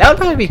brother kind That of. would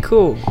probably be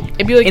cool.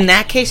 It'd be like In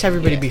that case,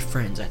 everybody'd be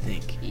friends, I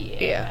think.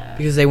 yeah.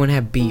 Because they wouldn't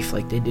have beef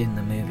like they did in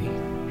the movie.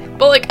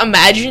 But like,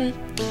 imagine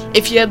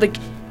if you had like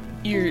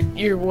your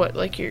what,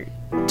 like your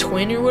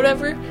twin or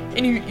whatever,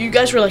 and you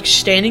guys were like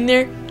standing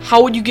there.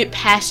 How would you get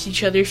past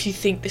each other if you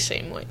think the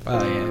same way?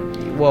 Oh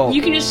yeah. Well,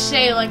 You can just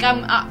say like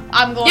I'm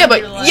going. Yeah, to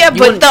your but left. yeah, You but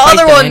wouldn't the fight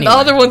other them one, anyway. the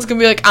other one's gonna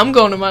be like, I'm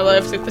going to my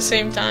left at the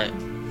same time.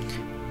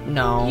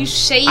 no. You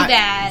say I-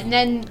 that, and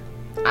then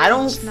I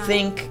don't It's not.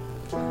 think.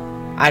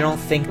 I don't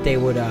think they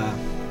would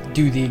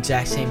do the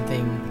exact same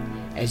thing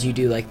as you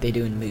do, like they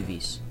do in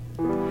movies.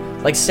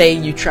 Like, say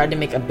you tried to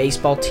make a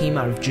baseball team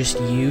out of just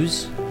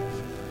yous.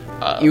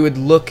 You would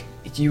look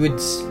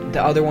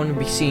the other one would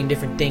be seeing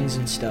different things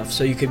and stuff.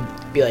 So you could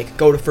be like,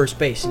 go to first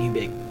base, and you'd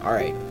be like, all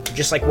right,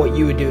 just like what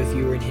you would do if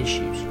you were in his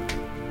shoes,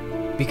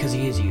 because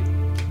he is you.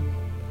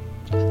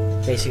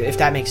 Basically, if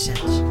that makes sense.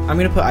 I'm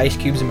gonna put ice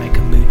cubes in my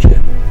kombucha.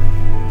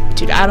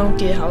 Dude, I don't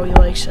get how he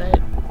likes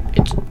that.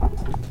 It's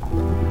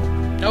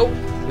nope.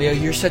 Leo,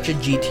 you're such a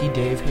GT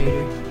Dave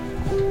hater.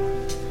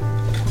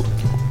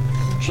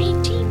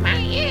 GT my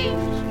ears.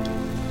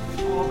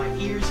 Oh, my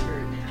ears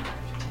hurt now.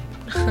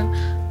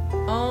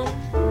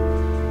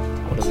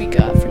 What do we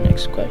got for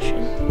next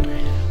question?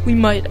 We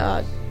might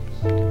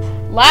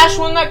last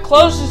one that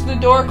closes the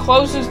door.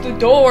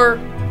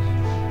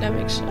 That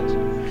makes sense.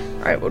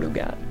 All right, what do we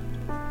got?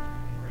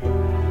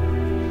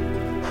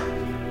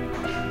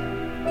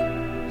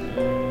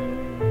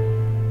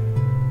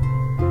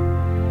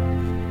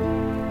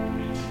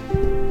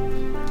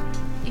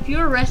 If you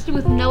were arrested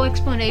with no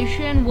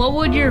explanation, what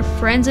would your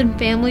friends and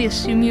family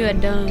assume you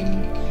had done?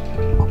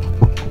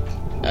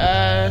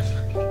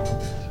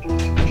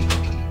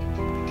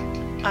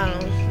 I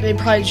don't know. They'd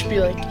probably just be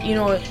like, you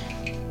know what?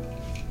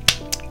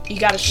 You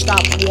gotta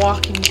stop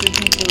walking through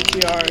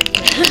people's yard.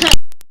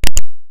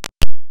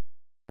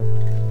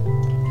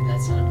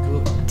 That's not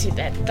cool. Dude,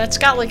 that's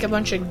got like a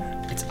bunch of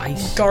It's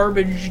ice.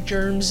 garbage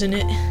germs in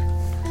it.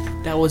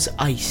 That was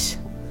ice.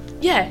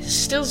 Yeah,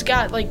 still's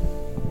got like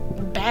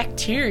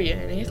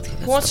bacteria in it.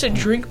 Who wants to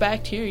drink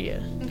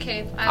bacteria?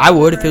 Okay, I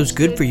would if it was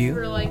good for you.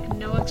 For like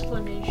no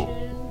explanation,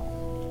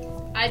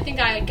 I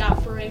think I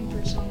got framed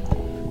for something.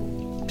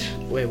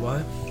 Wait,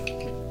 what?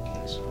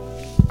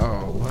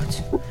 Oh,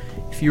 what?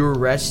 If you were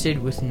arrested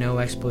with no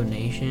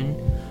explanation,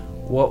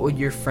 what would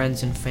your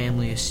friends and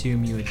family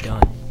assume you had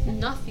done?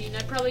 Nothing.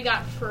 I probably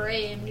got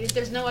framed. If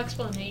there's no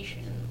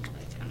explanation, like,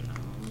 I don't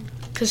know.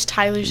 Cause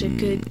Tyler's a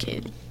good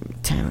kid.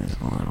 Tyler's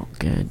a little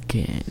good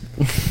kid.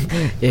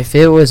 If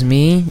it was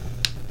me,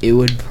 it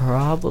would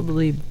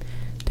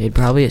they'd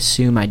probably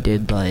assume I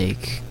did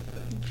like,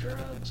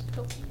 Drugs,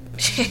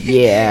 cocaine.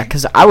 yeah,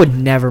 because I would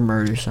never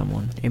murder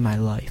someone in my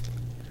life.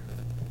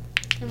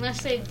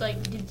 Unless they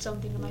like did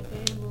something to my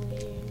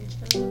family and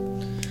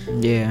stuff.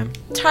 Yeah.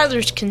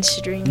 Tyler's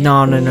considering.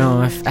 No.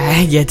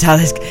 Yeah,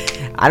 Tyler's.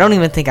 I don't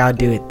even think I would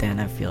do it then.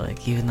 I feel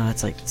like, even though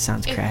it's like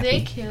sounds If crappy.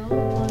 they kill,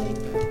 like,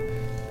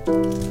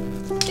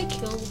 they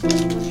kill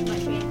my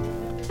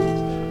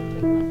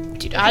family.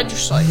 Dude, I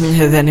just like.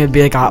 Then it'd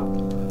be like a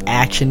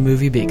action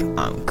movie. Be like,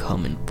 I'm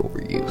coming for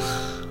you.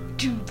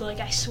 Dude, like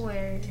I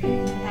swear, it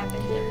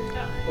happens every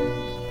time.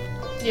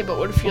 Yeah, but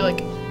what if you're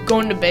like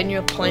going to bed and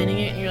you're planning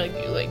it and you like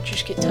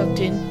just get tucked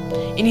in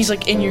and he's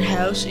like in your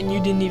house and you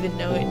didn't even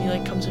know it and he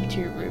like comes up to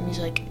your room, he's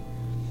like,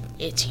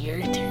 it's your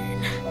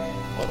turn.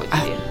 What would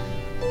you do?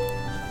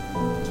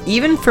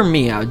 Even for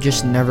me, I would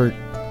just never.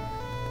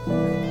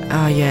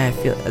 Oh yeah, I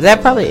feel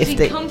that probably if He'd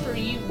they. come for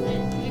you,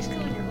 man. He's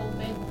killing your whole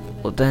family.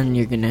 Well, then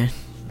you're gonna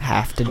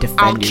have to defend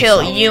I'll kill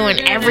yourself. you and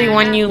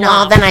everyone you No,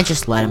 love. then I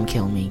just let him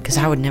kill me, because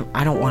I would never.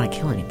 I don't want to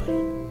kill anybody.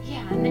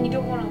 Yeah, and then you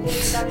don't want to live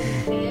without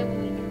your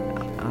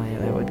family. Oh yeah,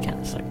 that would kind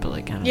of suck, but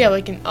like I don't Yeah,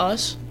 like in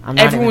Us, I'm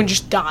not everyone even-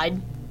 just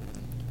died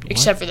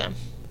except for them.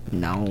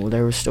 No,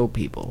 there were still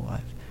people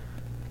alive.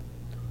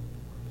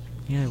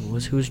 Yeah, it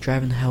was. Who was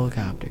driving the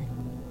helicopter?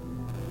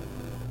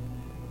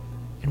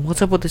 And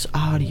what's up with this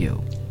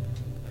audio?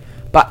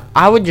 But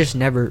I would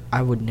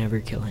never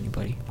kill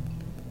anybody.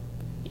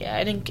 Yeah,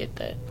 I didn't get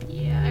that.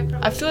 Yeah, I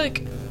probably. I feel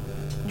like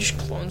just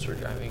clones were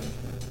driving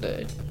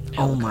the.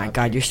 Oh my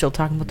god, you're still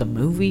talking about the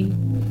movie?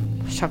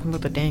 Just talking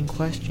about the dang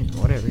question.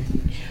 Whatever.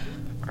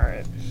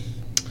 Alright.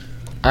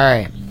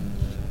 Alright.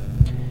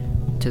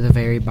 To the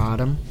very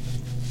bottom.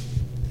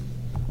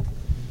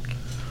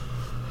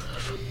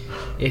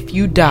 If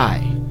you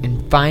die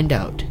and find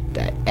out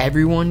that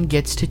everyone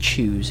gets to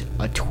choose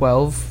a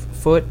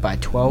 12-foot by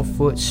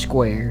 12-foot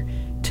square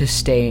to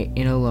stay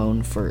in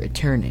alone for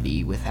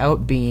eternity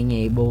without being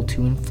able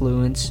to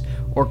influence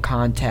or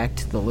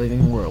contact the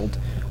living world,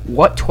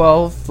 what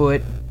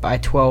 12-foot by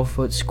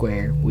 12-foot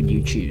square would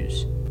you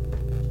choose?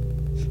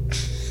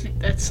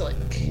 That's like.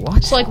 What?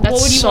 It's like, That's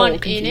what would you so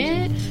want confusing.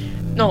 in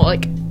it? No,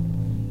 like.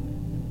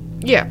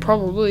 Yeah,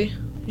 probably.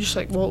 Just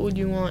like, what would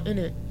you want in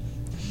it?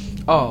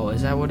 Oh,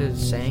 is that what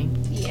it's saying?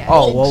 Yeah.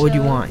 Oh, what would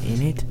you want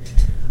in it?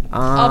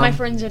 All my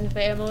friends and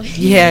family.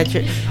 Yeah,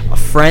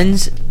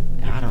 friends.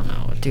 I don't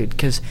know, dude.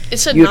 Because It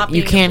said you not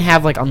being can't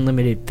have like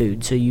unlimited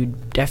food, so you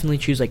definitely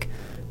choose like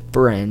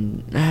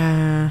friend.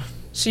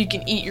 So you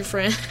can eat your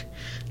friend.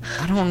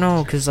 I don't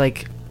know, cause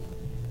like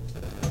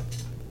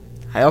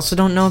I also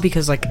don't know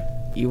because like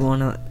you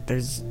wanna.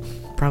 There's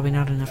probably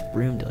not enough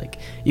room to like.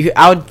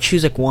 I would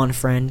choose like one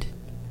friend,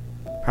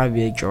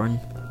 probably be like Jordan,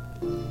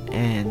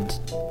 and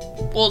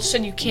Well, it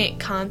said you can't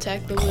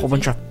contact the a whole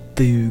bunch of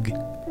food,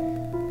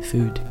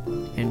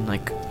 and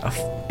like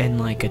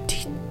a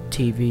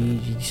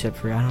TV except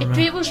for I don't If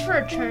know. it was for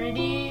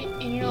eternity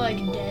and you're like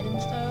dead and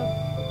stuff.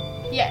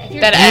 Yeah, if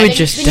you're That dead, You would then,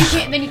 just then you die.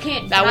 can't. Then you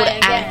can't. That die would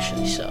again.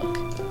 actually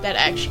suck. That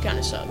actually kind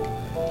of suck.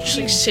 Just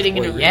like sitting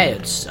in a Well, room. yeah,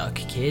 it'd suck,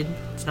 kid.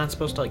 It's not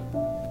supposed to like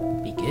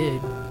be good.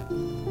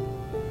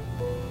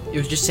 It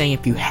was just saying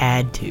if you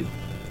had to.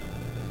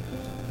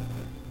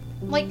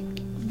 Like,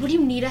 what do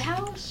you need a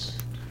house?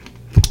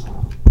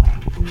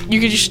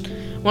 You could just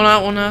when I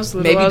was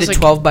little, Maybe I was the like,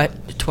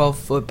 12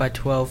 foot by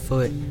 12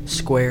 foot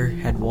square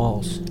had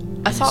walls.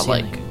 I thought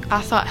ceiling.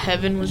 I thought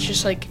heaven was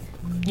just like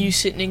you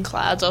sitting in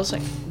clouds. I was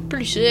like,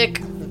 pretty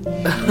sick.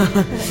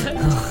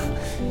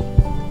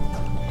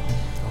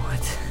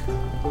 What?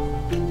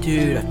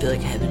 Dude, I feel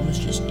like heaven was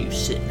just you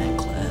sitting in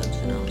clouds,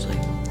 and I was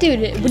like,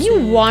 Dude, would you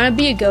want to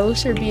be a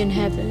ghost or be in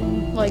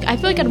heaven? Like, I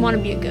feel like I'd want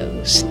to be a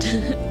ghost.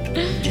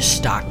 just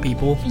stalk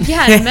people.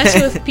 Yeah, and mess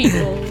with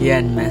people. Yeah,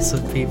 and mess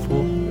with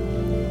people.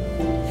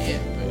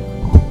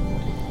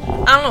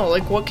 I don't know.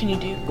 Like, what can you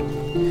do?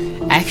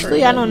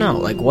 Actually, I don't know.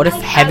 Like, what if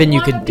heaven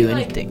you could do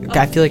anything?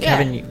 I feel like yeah.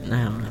 heaven.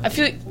 I don't know. I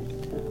feel like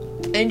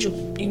angel.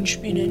 You can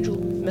just be an angel,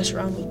 mess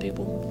around with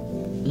people,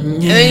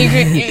 and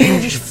then you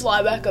can just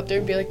fly back up there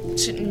and be like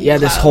sitting. In Yeah,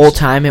 this clouds. whole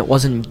time it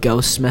wasn't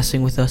ghosts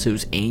messing with us; it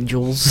was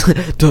angels.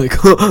 They're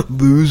like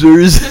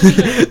losers.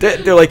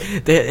 they're like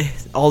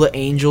all the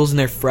angels and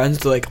their friends.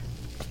 They're like,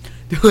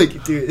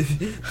 dude.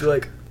 They're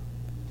like,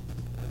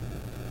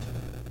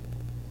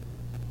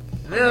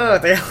 no,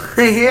 they're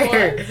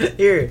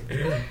here.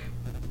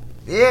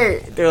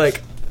 They're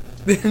like,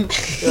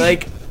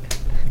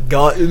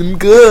 got him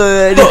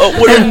good.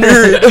 What a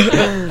nerd.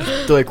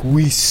 They're like,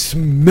 we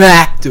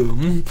smacked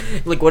him.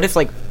 Like, what if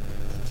like.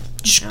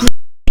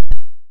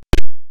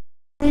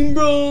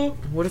 Bro.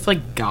 What if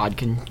like God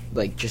can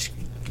like just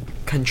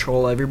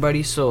control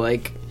everybody? So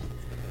like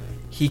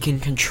he can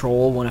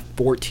control when a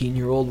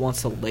 14-year-old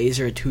wants to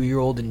laser a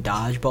 2-year-old in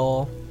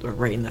dodgeball or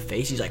right in the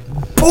face. He's like,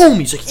 boom!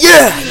 He's like,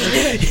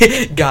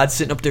 yeah! God's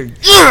sitting up there,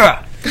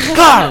 yeah!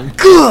 God, I'm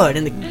good!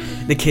 And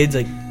the kid's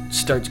like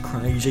starts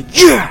crying. He's like,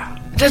 yeah!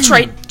 That's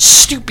right,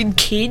 stupid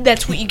kid.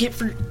 That's what you get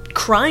for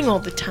crying all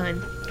the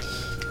time.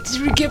 This is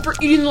what you get for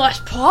eating the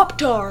last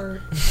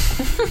Pop-Tart.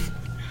 It's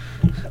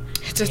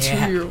a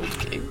Yeah. 2-year-old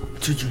kid.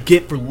 That's what you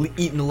get for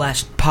eating the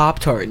last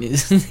Pop-Tart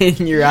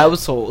in your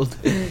household.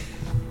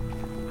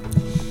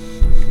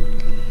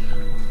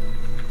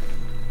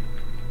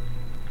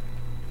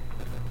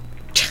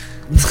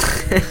 You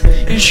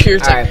just hear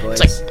it's Alright, like,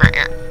 boys. it's like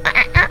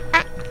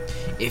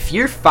If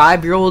your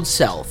 5-year-old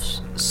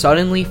selves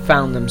suddenly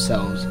found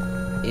themselves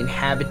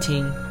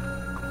inhabiting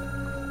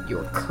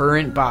your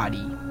current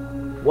body,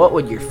 what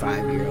would your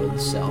 5-year-old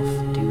self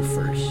do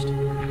first?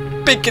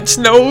 pick its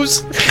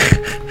nose.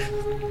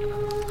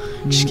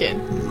 Just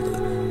kidding.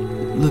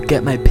 Look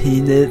at my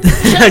peanut.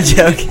 I'm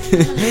joking.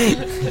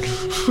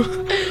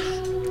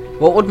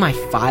 What would my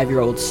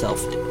 5-year-old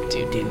self do?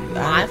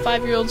 My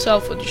 5-year-old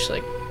self would just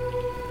like,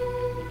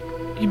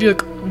 he'd be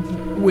like,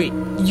 wait,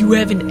 you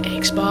have an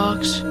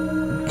Xbox?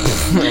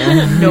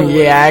 No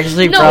way. Yeah,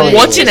 actually, No, probably.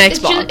 What's an it's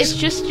Xbox? It's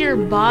just your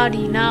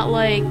body, not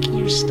like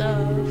your stuff.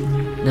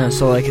 No,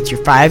 so like it's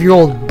your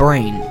 5-year-old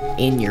brain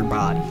in your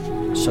body.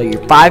 So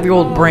your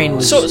 5-year-old brain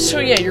was. So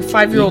yeah, your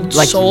 5-year-old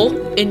Like- soul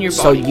in your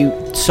So body. you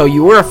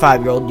were a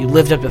 5-year-old. You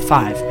lived up to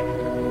 5.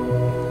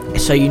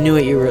 So you knew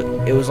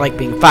it was like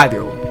being a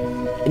 5-year-old,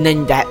 and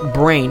then that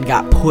brain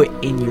got put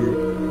in your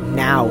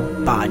now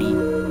body,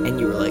 and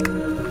you were like,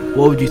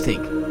 what would you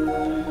think?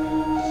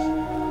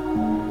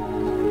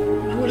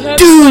 What happened?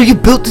 Dude, you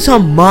built this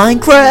on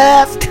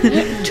Minecraft?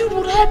 Dude,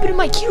 what happened in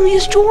my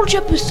Curious George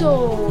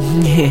episode?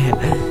 Yeah.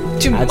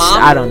 Dude, That's-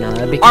 mom, I don't know.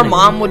 That'd be our kinda-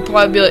 mom would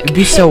probably be like, It'd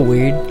be so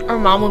weird. our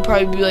mom would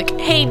probably be like,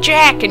 hey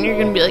Jack, and you're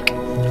gonna be like,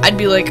 I'd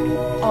be like,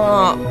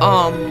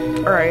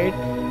 alright,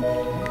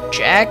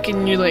 Jack,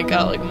 and you like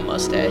got like a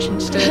mustache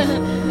and stuff.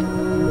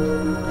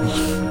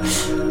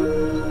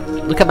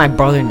 Look at my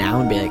brother now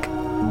and be like,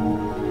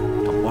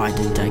 why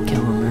didn't I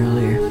kill him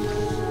earlier?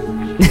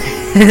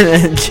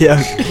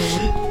 Joke.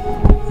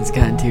 It's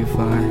gotten too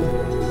far.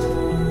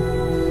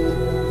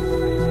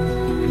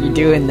 You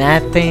doing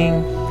that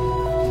thing?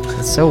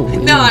 That's so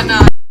weird.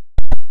 No.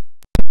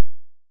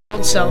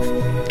 Old self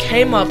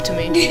came up to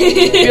me,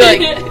 be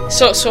like,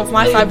 so if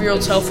my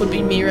 5-year-old self would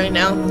be me right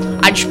now,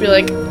 I'd just be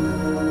like,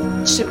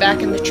 sit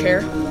back in the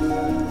chair.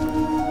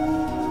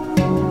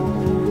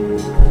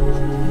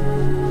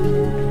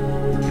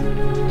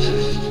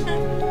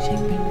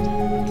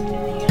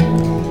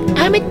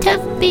 I'm a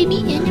tough baby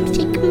and I'm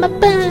shaking my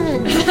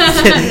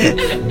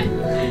butt.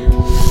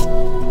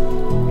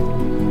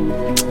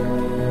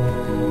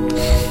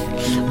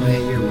 Oh yeah,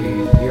 you're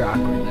weird. You're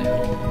awkward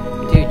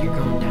though. Dude, you're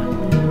going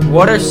down.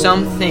 What are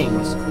some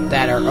things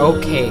that are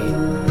okay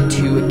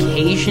to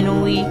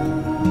occasionally,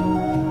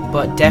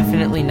 but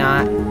definitely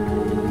not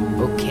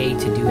okay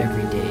to do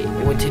every day?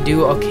 What to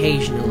do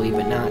occasionally,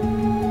 but not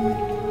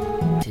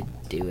to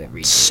do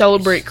every day?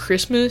 Celebrate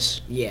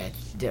Christmas. Yeah,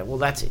 well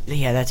that's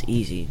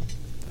easy.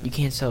 You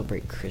can't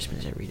celebrate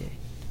Christmas every day.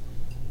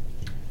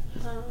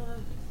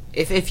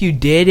 If you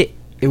did,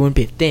 it wouldn't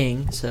be a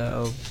thing.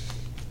 So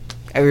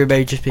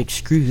everybody just be like,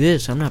 screw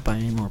this. I'm not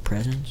buying any more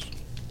presents.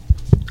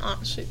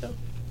 Honestly though,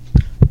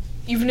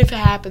 even if it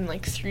happened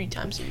like 3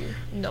 times a year,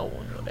 no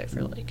one would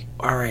ever like.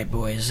 All right,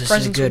 boys. This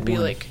Presents is a would good be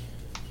one. like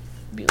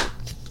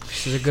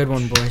This is a good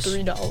one, boys.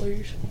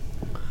 $3.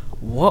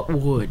 What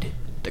would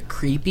the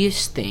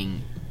creepiest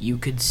thing you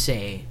could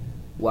say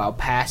while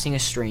passing a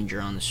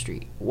stranger on the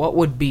street? What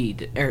would be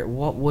the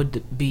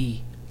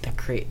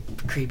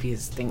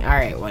creepiest thing? All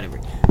right, whatever.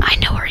 I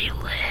know where you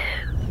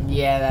live.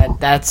 Yeah,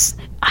 that's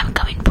I'm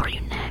coming for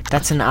you next.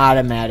 that's an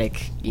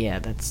automatic. Yeah,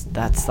 that's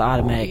the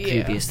automatic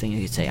Yeah. creepiest thing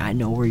you could say. I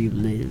know where you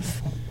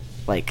live.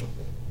 Like,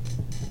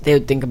 they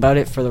would think about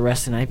it for the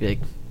rest of the night. Be like,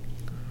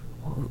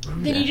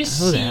 Then you just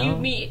who the see hell?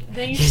 me.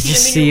 Then you You just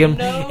see see him him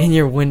in your window. in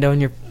your window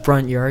in your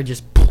front yard.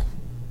 Just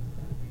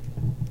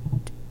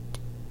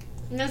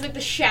And there's like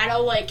the shadow,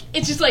 like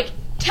it's just like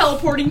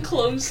teleporting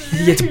closer.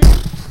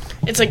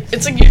 It's like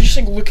you're just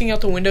like looking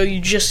out the window. You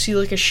just see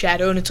like a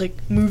shadow, and it's like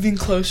moving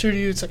closer to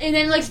you. It's like And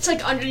then like it's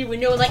like under your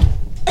window, and like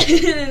and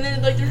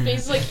then like your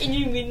face is like in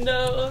your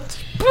window.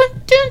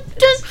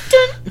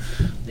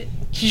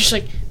 he's just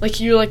like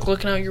you're like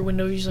looking out your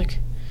window. He's like,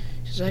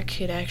 does that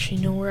kid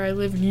actually know where I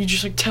live? And you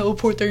just like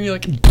teleport there, and you're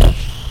like,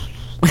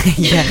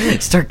 yeah,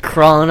 start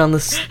crawling on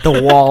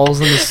the walls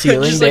and the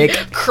ceiling. just Be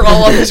like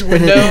crawl up his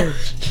window.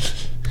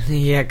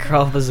 Yeah,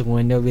 crawl up his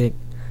window. Be like,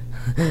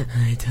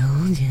 I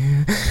told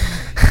you,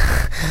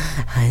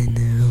 I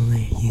know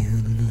where you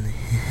live.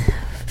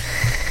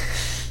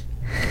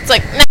 It's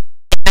like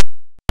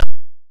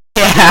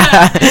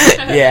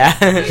Yeah.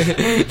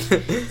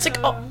 it's like,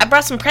 oh, I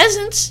brought some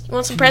presents. You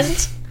want some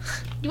presents?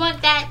 You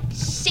want that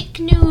sick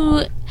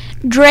new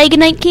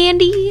Dragonite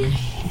candy?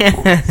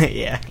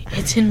 Yeah.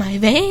 It's in my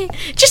van.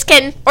 Just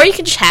kidding. Or you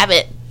can just have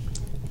it.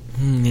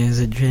 There's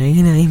a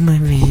dragon in my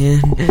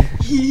van.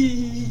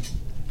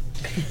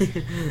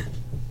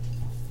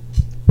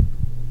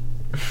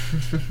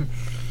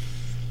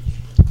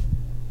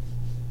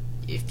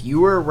 If you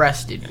were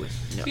arrested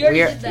with We already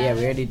did that. yeah,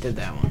 we already did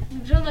that one.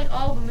 We've done like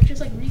all of them. It's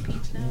just like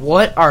repeats now.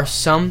 What are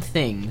some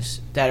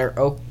things that are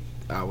oh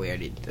we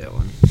already did that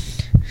one.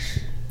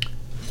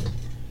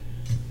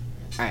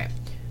 Alright.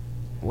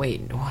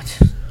 Wait,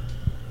 what?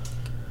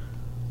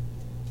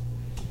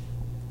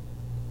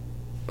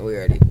 We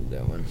already did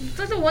that one. It's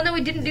like the one that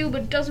we didn't do,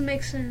 but it doesn't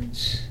make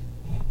sense.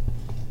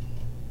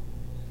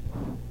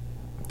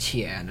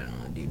 Yeah, I don't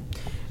know, dude.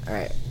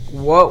 Alright.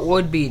 What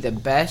would be the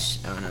best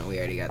oh no, we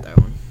already got that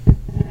one.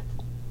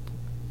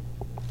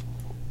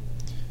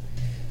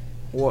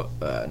 What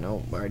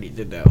no, we already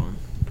did that one.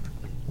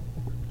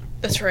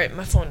 That's right.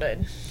 My phone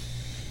died,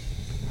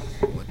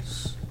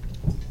 What's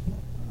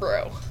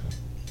bro.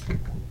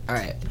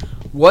 Alright.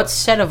 What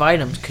set of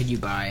items could you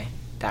buy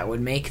that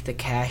would make the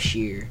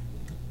cashier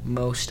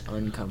most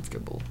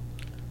uncomfortable?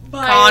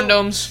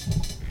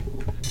 Condoms.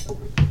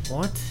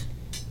 What?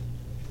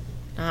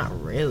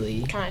 Not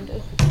really.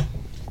 Kinda.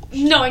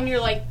 No, and you're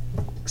like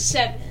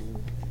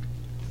 7.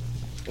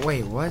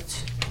 Wait,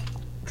 what?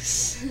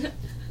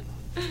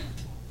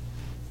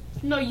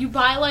 No, you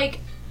buy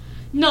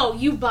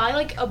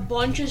like a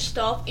bunch of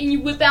stuff and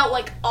you whip out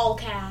like all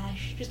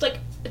cash, just like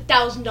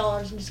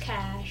 $1,000 in just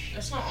cash.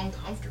 That's not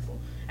uncomfortable.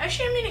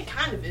 Actually, I mean, it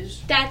kind of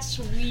is. That's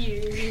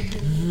weird.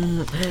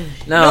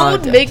 No,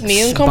 what would make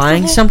me uncomfortable?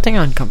 Buying something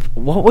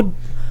uncomfortable. What would?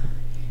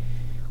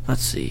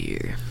 Let's see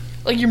here.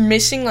 Like you're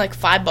missing like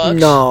 $5.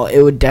 No,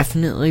 it would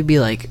definitely be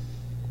like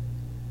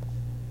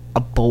a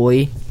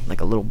boy,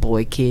 like a little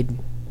boy kid,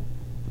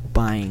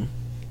 buying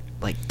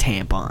like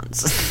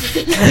tampons.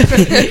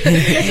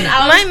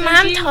 My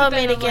mom told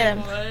me to get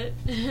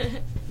him.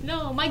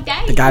 No, my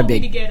daddy The guy told me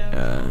big, to get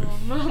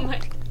him.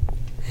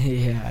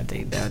 Yeah, I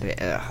think that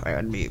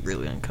would be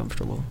really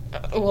uncomfortable.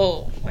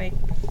 Well, like,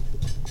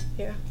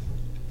 All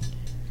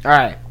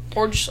right.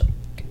 or just like,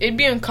 it'd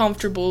be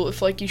uncomfortable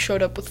if like you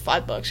showed up with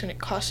 $5 and it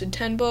costed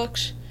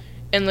 $10,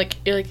 and like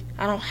you're like,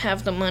 I don't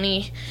have the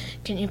money.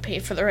 Can you pay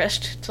for the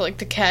rest to like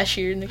the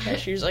cashier? And the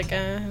cashier's like,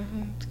 okay.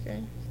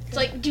 It's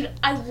like, dude,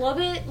 I love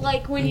it.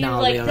 Like when you No,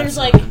 like, Leo, there's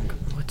that's like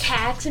not what?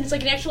 tax, and it's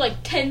like an extra like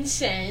 10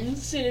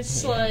 cents, and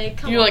it's like,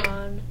 come You're like-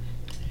 on,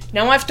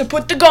 Now I have to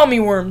put the gummy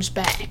worms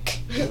back.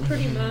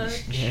 pretty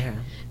much. Yeah.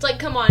 It's like,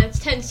 come on, it's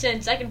 10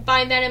 cents. I can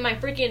find that in my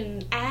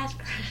freaking ass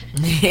crack.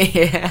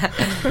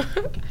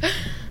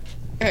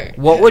 Yeah.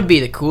 What would be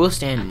the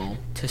coolest animal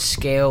to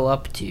scale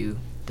up to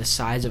the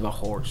size of a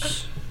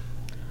horse?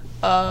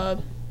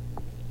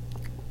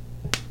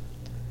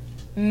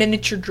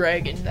 Miniature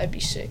dragon. That'd be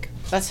sick.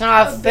 That's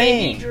not a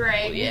Baby thing.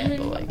 dragon. Yeah,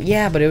 but like,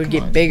 Yeah, but it would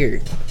get on.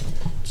 bigger.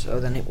 So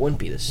then it wouldn't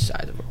be the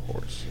size of a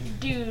horse.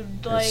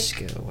 Dude, Or like,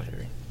 scale, whatever.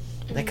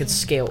 That could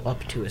scale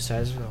up to a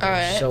size of a horse. all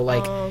right. So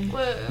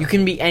like, you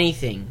can be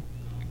anything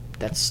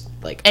that's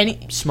like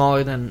any.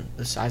 smaller than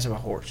the size of a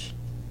horse.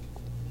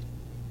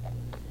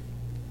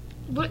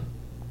 but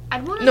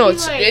I'd want to No, be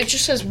like, it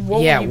just says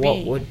what yeah, would you what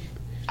be. would?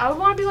 I would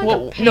want to be like a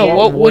What, panda. no,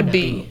 what would would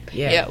be? be?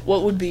 Yeah. Yeah,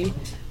 what would be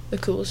the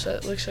coolest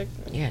that looks like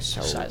Yeah, so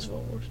the size of a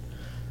horse?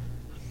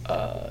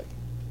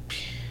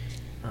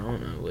 I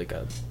don't know, like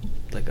a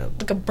Like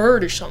a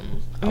bird or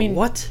something. I mean,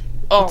 what?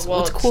 Oh, what's, well,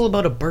 what's it's- cool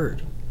about a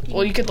bird?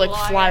 Well, you could like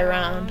fly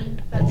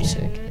around. That'd be That's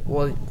sick. it.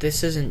 Well,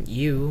 this isn't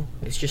you.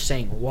 It's just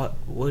saying what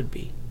would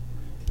be.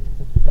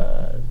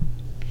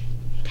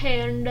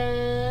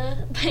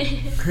 Panda.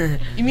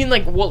 You mean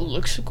like what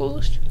looks the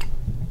coolest?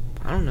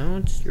 I don't know.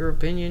 It's your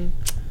opinion.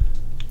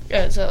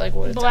 Yeah, is that like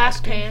what it's Black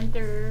asking?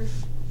 Panther.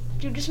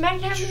 Dude, just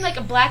imagine having like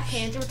a Black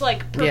Panther with like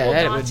purple Yeah,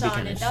 that dots would be on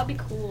kinda it. That would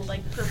be cool,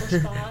 like purple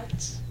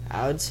spots.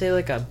 I would say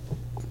like a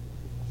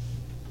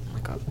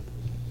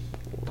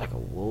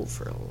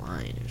wolf or a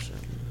lion or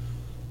something.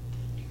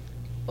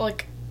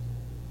 Like,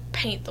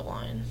 paint the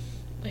line.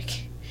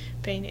 Like,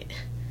 paint it.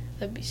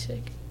 That'd be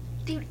sick.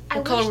 Dude, What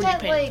I color wish would you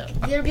that paint like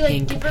them? there'd be like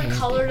Pink different panther.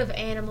 colored of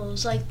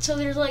animals. Like so,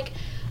 there's like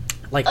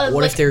Like, what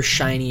what like- if there's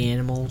shiny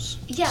animals?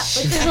 yeah,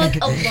 like there's like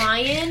a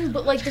lion,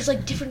 but like there's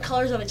like different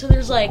colors of it. So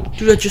there's like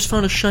Dude, I just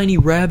found a shiny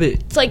rabbit.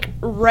 it's like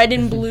red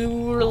and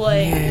blue or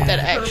like Yeah.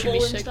 That'd purple actually be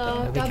and sick, stuff. though.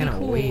 That'd be That'd kind of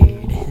cool.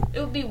 weird. It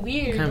would be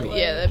weird. Kinda- but, like,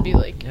 Yeah, that'd be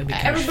like. That'd be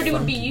kinda everybody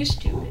would be funky.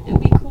 used to it. It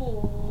would be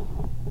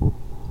cool.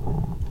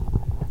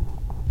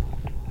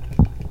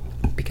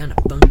 It'd be kind of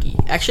funky.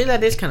 Actually,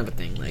 that is kind of a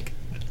thing.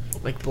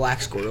 Like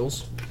black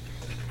squirrels.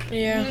 And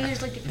Yeah. then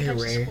there's like different They're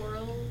types rare. of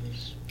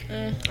squirrels.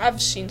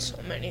 I've seen so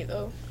many,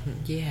 though.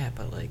 Yeah,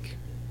 but like,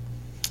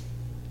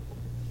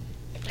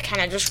 They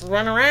kind of just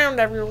run around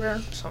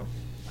everywhere, so.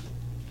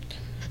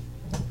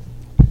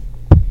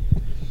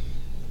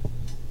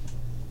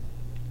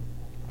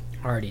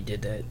 I already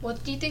did that.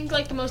 What do you think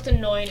like the most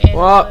annoying animal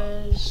What?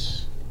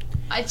 is?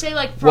 I'd say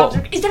like frogs.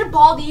 What? Is that a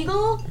bald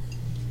eagle?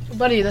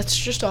 Buddy, that's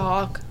just a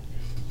hawk.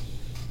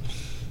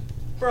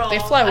 Bro, They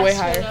fly I way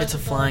swear higher. that's It's a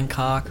dog. flying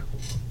cock.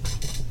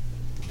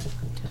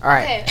 All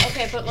right.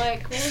 Okay, but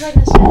like, what was I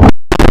gonna say?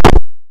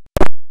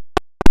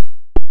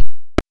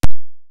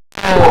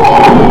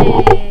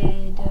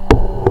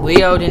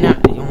 Leo did not.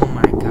 Oh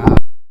my god.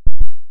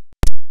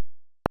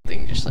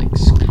 Thing just like.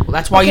 Well,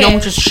 that's why you Okay.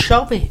 don't just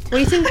shove it. What do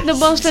you think the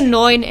most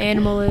annoying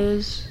animal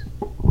is?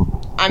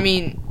 I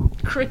mean,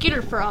 Cricket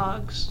or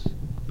frogs?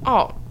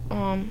 oh,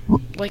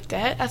 like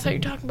that? I thought you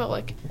were talking about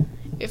like,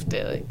 if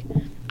they like.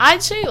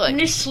 I'd say When like.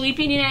 you're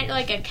sleeping in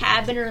like a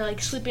cabin or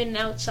like sleeping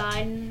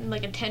outside in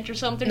like a tent or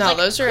something. No, it's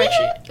like, those are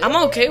actually. I'm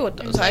okay with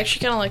those. I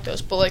actually kind of like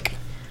those, but like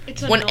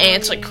it's when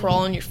ants like annoying. crawl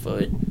on your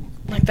foot.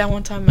 Like that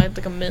one time I had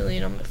like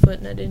 1,000,000 on my foot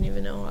and I didn't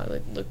even know. I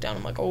like looked down.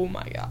 I'm like, oh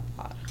my god.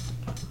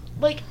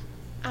 Like,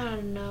 I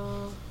don't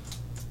know.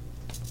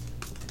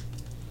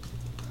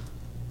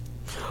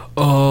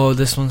 Oh,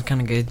 this one's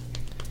kind of good.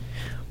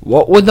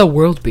 What would the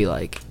world be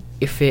like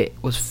if it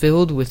was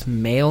filled with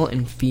male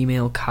and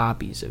female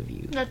copies of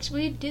you?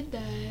 We did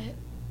that.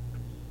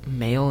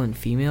 Male and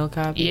female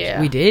copies?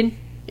 Yeah. We did?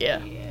 Yeah.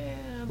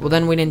 Yeah. Well,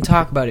 then we didn't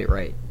talk about it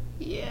right.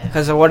 Yeah.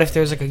 Because what if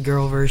there's like a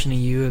girl version of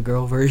you, a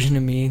girl version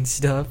of me and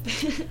stuff?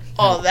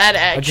 Oh, that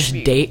I'll actually.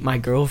 just date my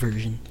girl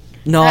version.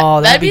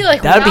 No, That'd be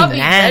like- that'd that'd be be-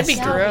 that'd be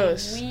nasty.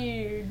 gross.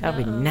 Weird.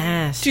 That'd be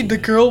nasty. Dude, the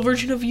girl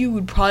version of you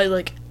would probably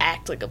like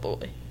act like a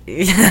boy.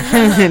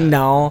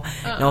 no,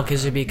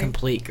 because it'd be a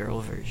complete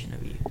girl version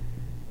of you.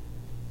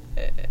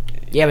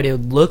 Yeah, but it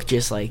would look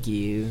just like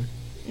you.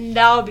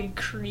 That would be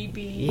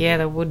creepy. Yeah,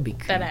 that would be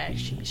creepy. That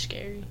actually is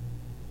scary.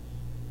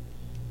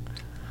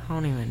 I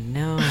don't even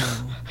know.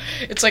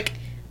 It's like,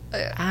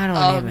 I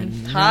don't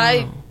even know.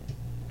 hi.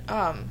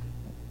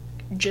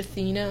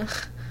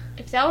 Jathina.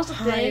 If that was the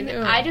Hi, thing,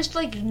 no. I just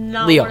like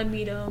not Leo, want to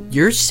meet him.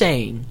 You're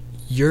saying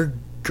your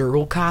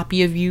girl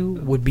copy of you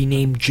would be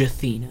named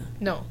Jathina.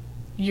 No,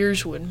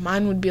 yours would.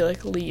 Mine would be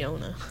like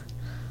Leona.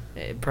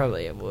 It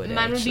probably it would.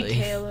 Mine would be actually.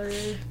 Taylor.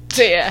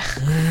 So yeah.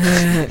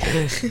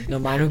 No,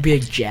 mine would be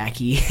like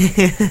Jackie.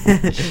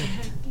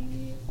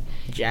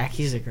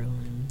 Jackie's a girl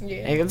name.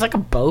 Yeah. It's like a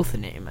both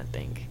name, I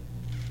think.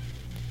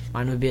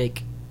 Mine would be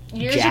like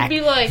Yours would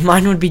be like,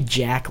 Mine would be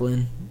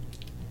Jacqueline.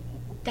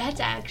 that's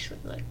actually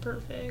like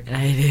perfect.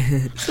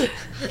 I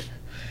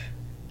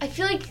I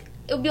feel like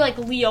it would be like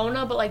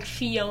Leona, but like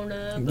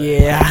Fiona. But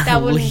yeah,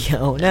 that wouldn't-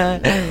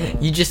 Leona.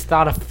 You just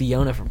thought of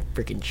Fiona from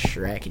freaking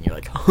Shrek, and you're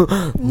like,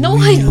 No,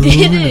 I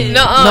didn't.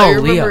 No,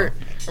 Leo.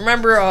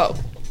 remember,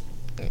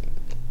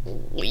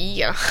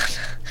 Leah.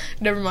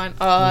 Never mind.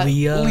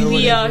 Leah.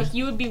 Leah,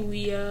 you would be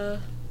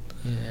Leah.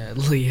 Yeah,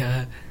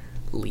 Leah.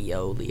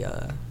 Leo.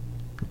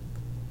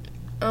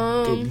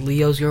 Um, Dude,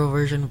 Leo's girl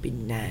version would be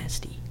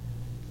nasty.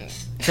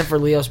 Except for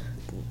Leo's,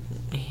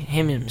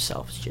 him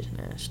himself is just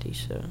nasty.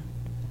 So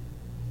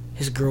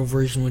his girl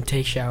version would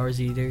take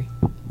showers either.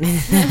 dude,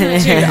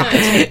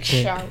 I take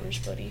showers,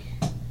 buddy.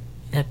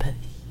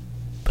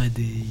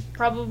 Buddy.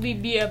 Probably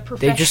be a They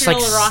professional just like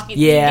Rocket League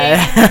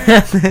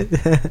yeah. gamer.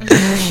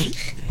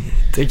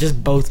 They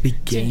just both be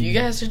Dude, gaming. you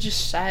guys are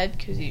just sad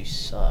because you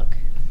suck.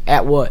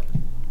 At what?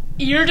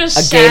 You're just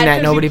A sad game that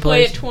 'cause nobody you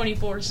play plays? it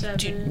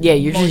 24/7. Yeah,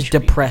 you're Most just people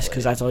depressed play.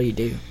 because that's all you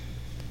do.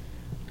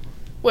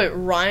 Wait,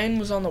 Ryan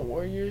was on the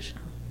Warriors?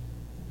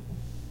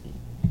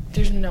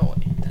 There's no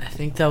way. I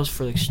think that was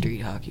for like street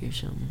hockey or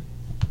something.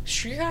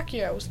 Street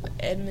hockey, I was the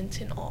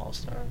Edmonton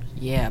All-Stars.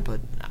 Yeah,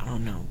 but I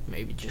don't know.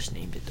 Maybe just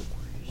named it the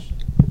Warriors.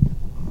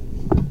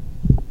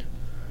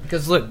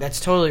 Because look, that's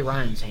totally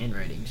Ryan's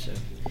handwriting. So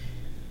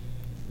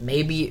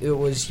maybe it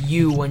was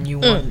you when you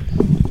won.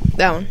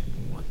 That one.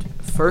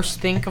 First,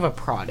 think of a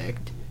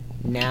product.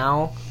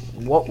 Now,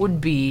 what would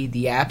be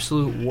the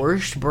absolute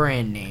worst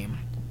brand name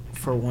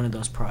for one of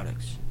those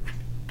products?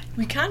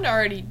 We kind of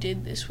already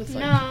did this with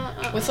like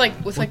No, with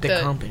like With like the the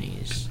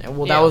companies.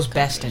 Well, Yeah, that was with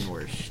best companies. and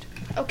worst.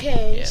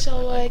 Okay, Yeah, so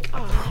but, like,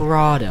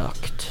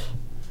 Product.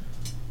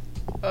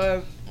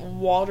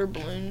 Water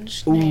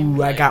balloons. Ooh,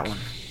 named, I got like-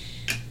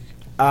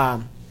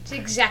 one. it's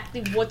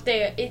exactly what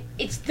they.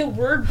 It's the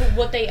word, but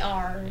what they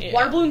are. Yeah.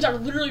 Water balloons are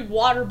literally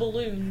water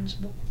balloons.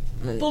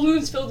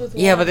 Balloons filled with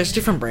water. Yeah, but there's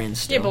different brands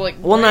still. Yeah, but, like,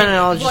 well,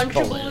 no, it's bunch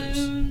just of balloons.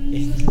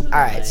 balloons. All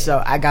right,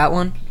 so I got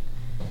one.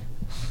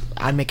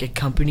 I'd make a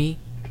company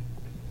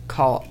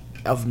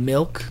of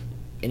milk,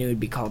 and it would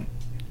be called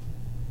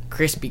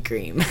Krispy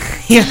Kreme.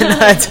 Even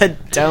though it's a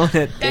donut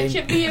That thing.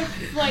 should be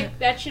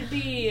that should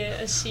be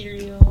a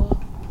cereal.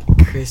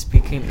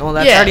 Krispy Kreme. Well,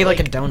 that's Yeah, already like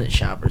like- a donut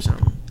shop or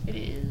something. It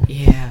is.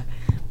 Yeah.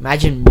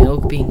 Imagine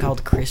milk being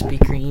called Krispy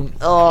Kreme.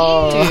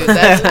 Oh, Dude,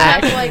 that's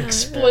Act actually- like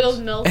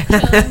spoiled milk.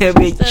 It'd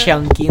be chunks and stuff.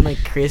 chunky and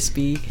like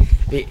crispy.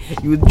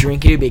 You would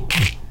drink it, it'd be.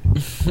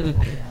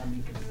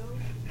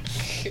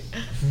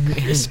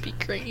 Krispy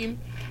Kreme.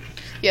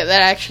 Yeah,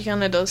 that actually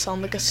kind of does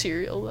sound like a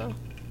cereal though.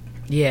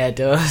 Yeah, it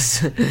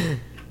does.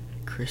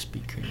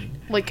 Krispy Kreme.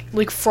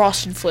 Like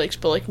Frosted Flakes,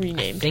 but like I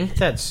renamed. think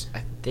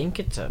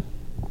it's a.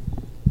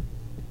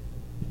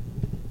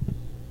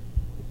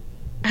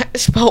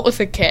 Spelled with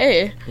a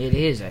K. It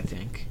is, I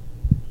think.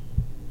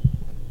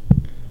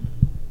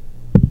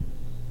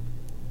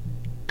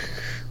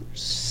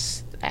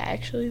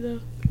 Actually though.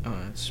 Oh,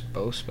 it's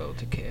both spelled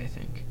with a K, I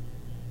think.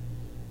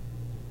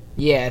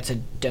 Yeah, it's a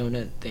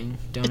donut thing.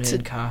 Donut It's a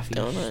and coffee.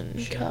 Donut and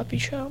shop. coffee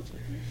shop.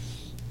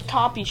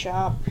 Coffee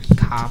shop.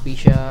 Coffee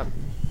shop.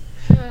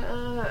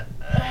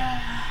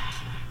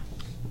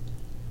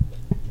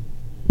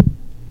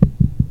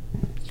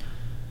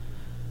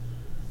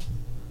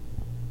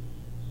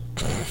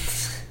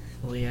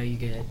 Leo, you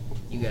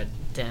got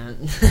down.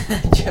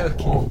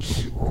 Joking.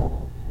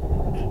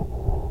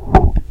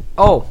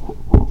 Oh,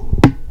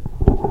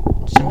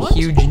 some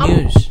huge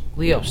news.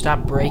 Leo,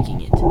 stop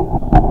breaking it.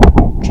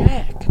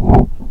 Jack.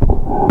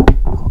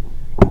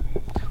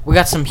 We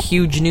got some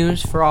huge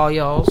news for all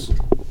y'alls.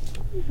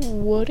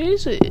 What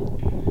is it?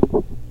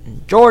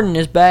 Jordan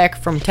is back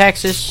from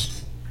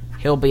Texas.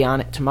 He'll be on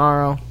it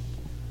tomorrow.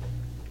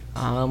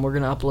 We're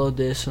gonna upload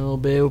this in a little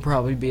bit. It'll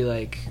probably be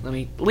like,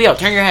 Leo,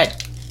 turn your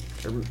head.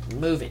 Or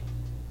move it.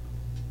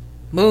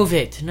 Move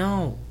it.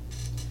 No.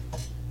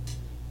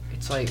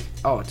 It's like,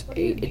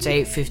 it's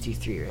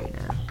 8:53 right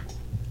now.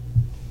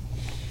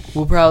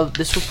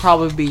 This will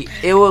probably be,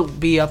 it will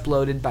be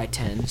uploaded by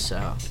 10.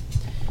 So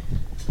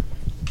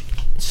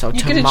You could have just looked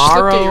at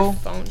tomorrow. your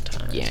phone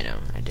time. Yeah, no,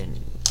 I didn't.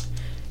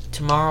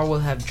 Tomorrow we'll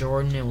have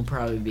Jordan, and we'll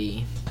probably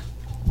be.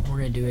 We're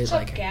gonna do it What's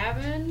like. up,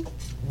 Gavin?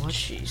 What?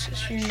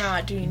 Jesus, you're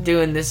not doing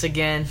Doing this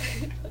again?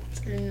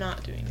 that. You're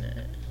not doing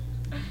that.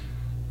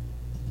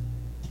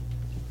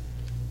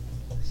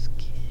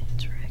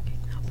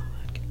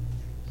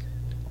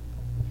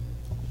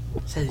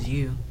 Says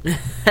you.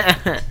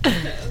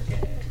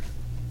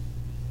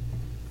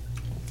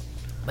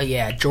 But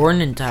yeah,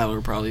 Jordan and Tyler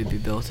will probably be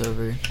both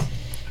over,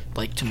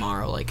 like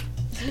tomorrow, like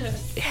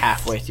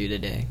halfway through the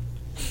day.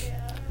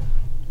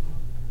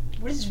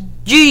 What is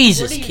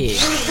Jesus, what are you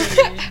kid,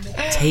 doing?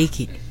 take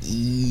it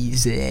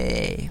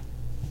easy.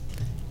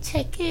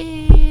 Take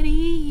it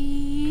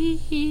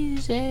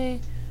easy.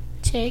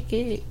 Take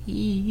it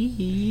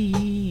easy.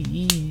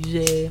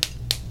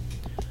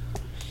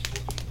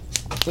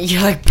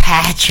 You're like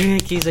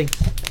Patrick. He's like,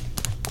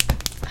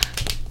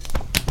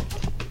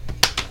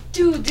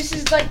 Dude, this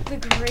is like the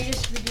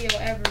greatest video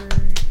ever.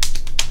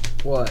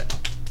 what?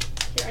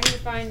 Here, I need to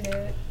find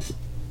it.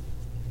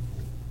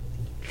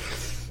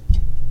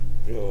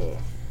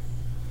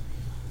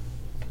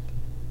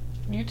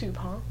 YouTube,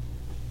 huh?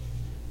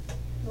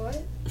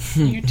 What?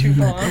 YouTube,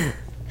 huh?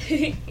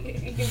 You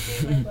can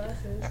see my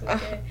glasses.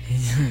 Okay.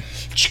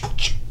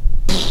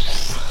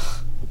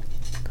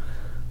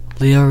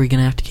 Leo, are we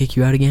gonna have to kick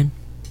you out again?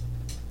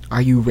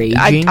 Are you raging?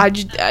 I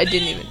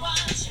didn't even.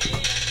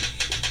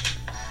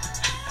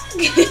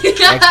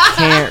 I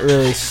can't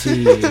really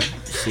see it.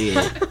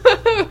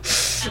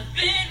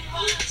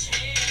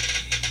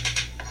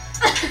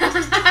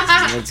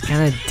 It's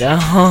kind of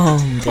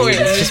dumb, dude. Wait,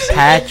 It's just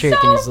Patrick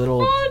and his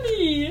little.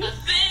 Funny.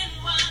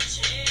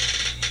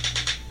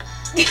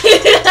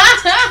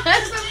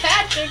 That's the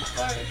Patrick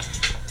part.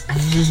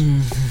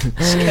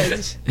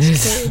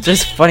 It's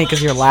just funny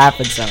because you're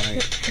laughing so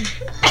hard.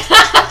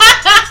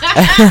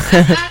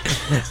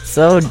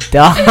 So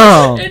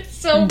dumb. It's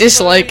so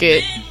Dislike funny.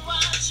 it.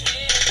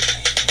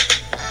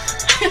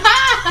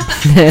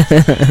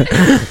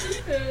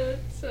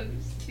 It's so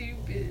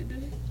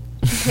stupid.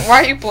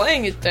 Why are you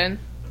playing it then?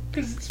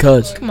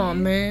 Cuz. Come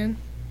on, man.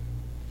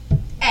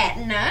 At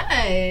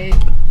night.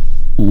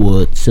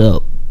 What's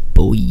up,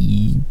 boy?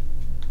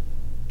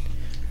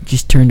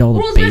 Just turned all the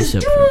Well, bass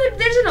up. dude,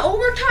 there's an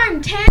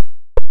overtime 10.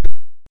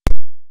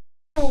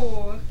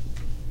 Oh.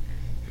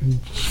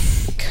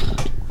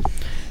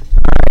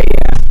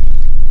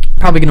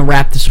 Probably gonna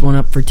wrap this one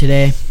up for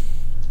today.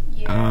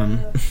 Yeah.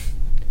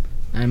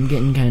 I'm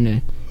getting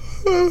kind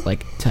of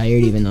like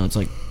tired, even though it's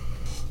like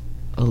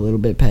a little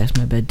bit past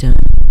my bedtime.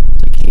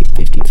 It's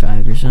like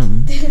 8:55 or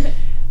something.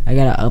 I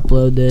gotta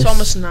upload this. It's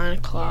almost 9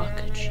 o'clock.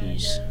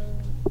 Jeez.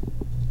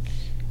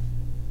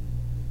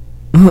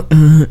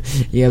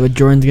 Yeah, but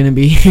Jordan's gonna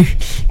be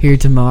here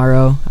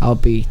tomorrow. I'll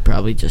be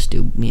probably just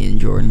do me and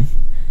Jordan.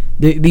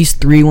 These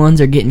 3 ones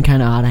are getting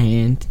kind of out of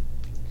hand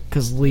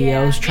because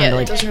Leo's trying to Yeah,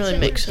 like. it doesn't really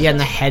make sense. Yeah, and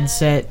the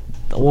headset.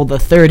 Well, the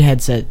third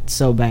headset's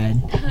so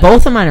bad.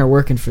 Both of mine are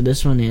working for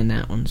this one and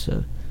that one.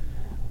 So,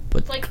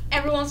 Like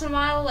every once in a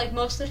while, like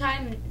most of the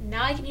time,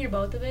 now I can hear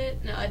both of it.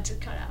 No, it's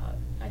cut out.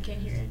 I can't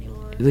hear it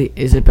anymore.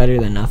 is it better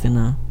than nothing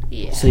though?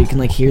 Yeah. So you can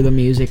like hear the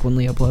music when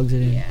Leo plugs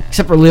it in. Yeah.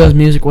 Except for Leo's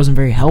music wasn't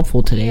very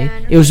helpful today. Yeah,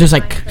 I It was just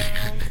like,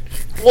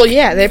 Minecraft. Well,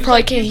 yeah, they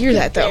probably can't hear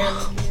that though.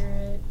 Barely hear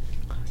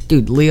it.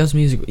 dude, Leo's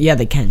music. Yeah,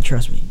 they can.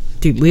 Trust me,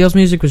 dude. Leo's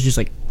music was just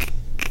like.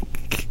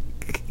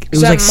 It was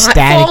Is that like my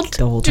static fault?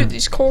 the whole time. Dude,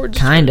 these chords.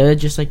 Kinda,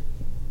 just like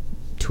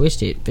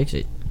twist it, fix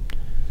it.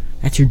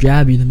 That's your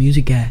job. You're the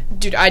music guy.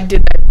 Dude, I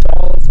did that to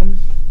all of them.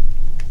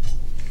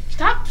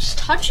 Stop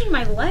touching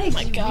my legs,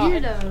 My you God,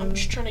 weirdo. I'm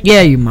just trying to.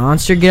 Yeah, you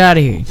monster. Get out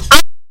of here.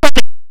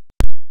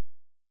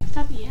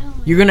 Stop yelling.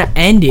 You're gonna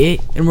end it,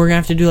 and we're gonna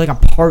have to do like a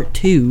part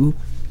 2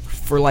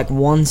 for like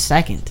 1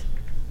 second.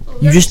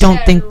 You just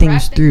don't think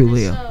things through,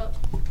 Leo.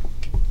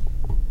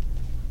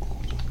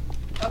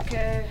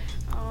 Okay.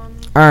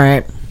 All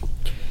right.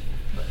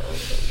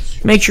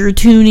 Make sure to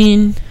tune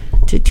in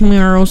to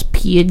tomorrow's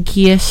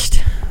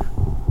podcast.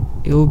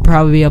 It will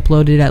probably be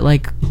uploaded at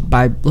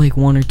by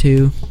 1 or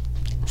 2.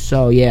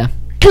 So yeah.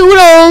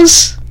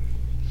 Toodles!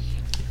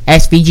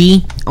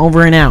 SVG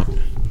over and out.